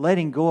 or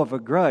letting go of a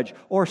grudge,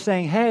 or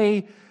saying, hey,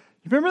 you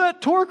remember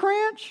that torque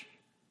wrench?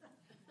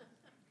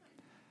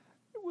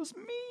 It was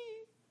me.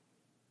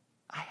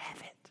 I have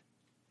it.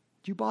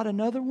 You bought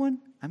another one?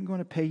 I'm going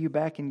to pay you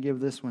back and give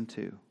this one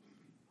too.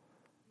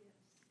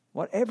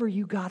 Whatever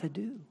you got to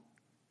do.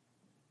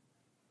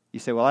 You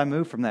say, well, I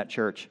moved from that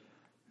church.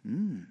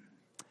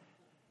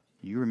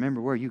 You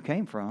remember where you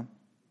came from.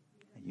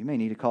 You may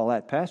need to call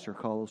that pastor,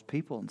 call those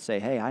people and say,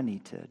 hey, I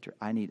need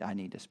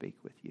to speak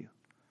with you.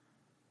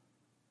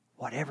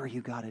 Whatever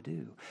you got to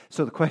do.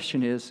 So the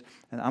question is,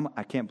 and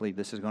I can't believe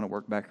this is going to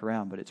work back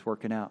around, but it's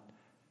working out.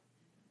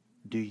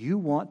 Do you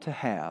want to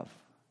have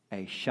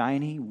a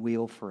shiny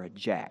wheel for a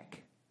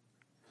jack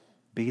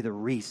be the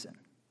reason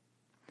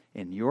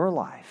in your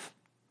life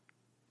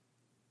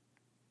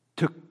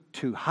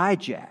to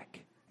hijack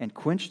and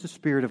quench the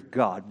Spirit of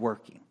God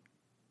working?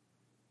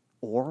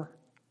 Or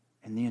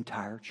in the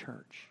entire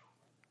church?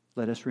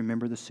 Let us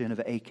remember the sin of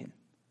Achan.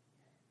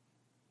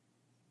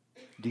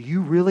 Do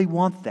you really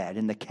want that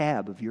in the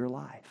cab of your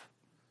life?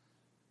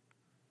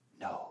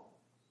 No.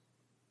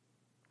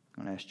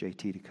 I'm going to ask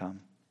JT to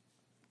come.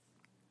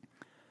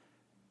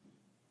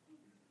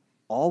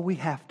 All we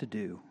have to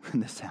do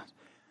in this house,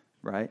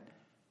 right,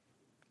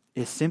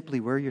 is simply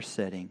where you're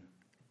sitting,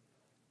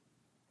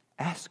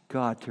 ask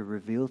God to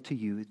reveal to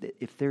you that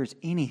if there's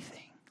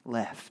anything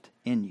left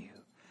in you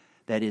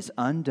that is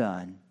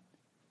undone,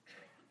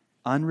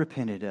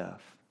 unrepented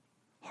of,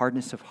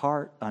 hardness of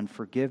heart,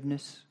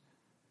 unforgiveness,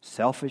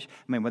 selfish.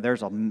 I mean,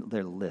 there's a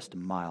list a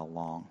mile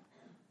long.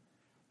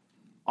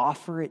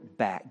 Offer it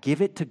back.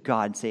 Give it to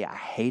God and say, I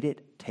hate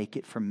it. Take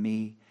it from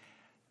me.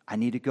 I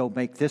need to go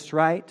make this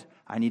right.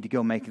 I need to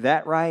go make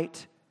that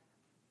right.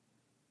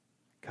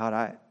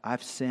 God,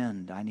 I've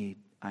sinned. I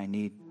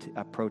need to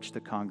approach the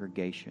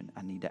congregation.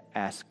 I need to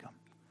ask them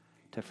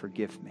to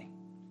forgive me.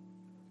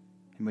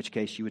 In which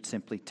case you would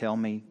simply tell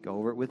me, go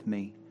over it with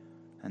me,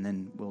 and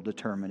then we'll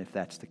determine if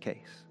that's the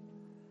case.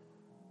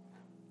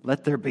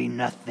 Let there be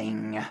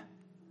nothing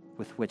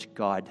with which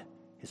God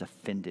is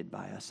offended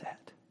by us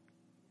at.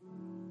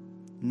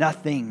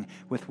 Nothing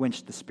with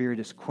which the Spirit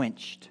is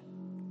quenched.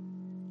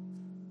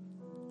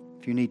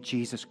 If you need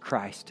Jesus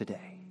Christ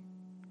today,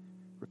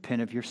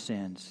 repent of your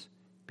sins,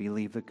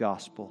 believe the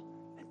gospel,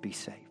 and be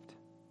saved.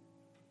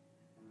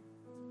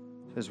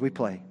 So as we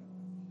play,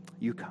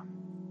 you come.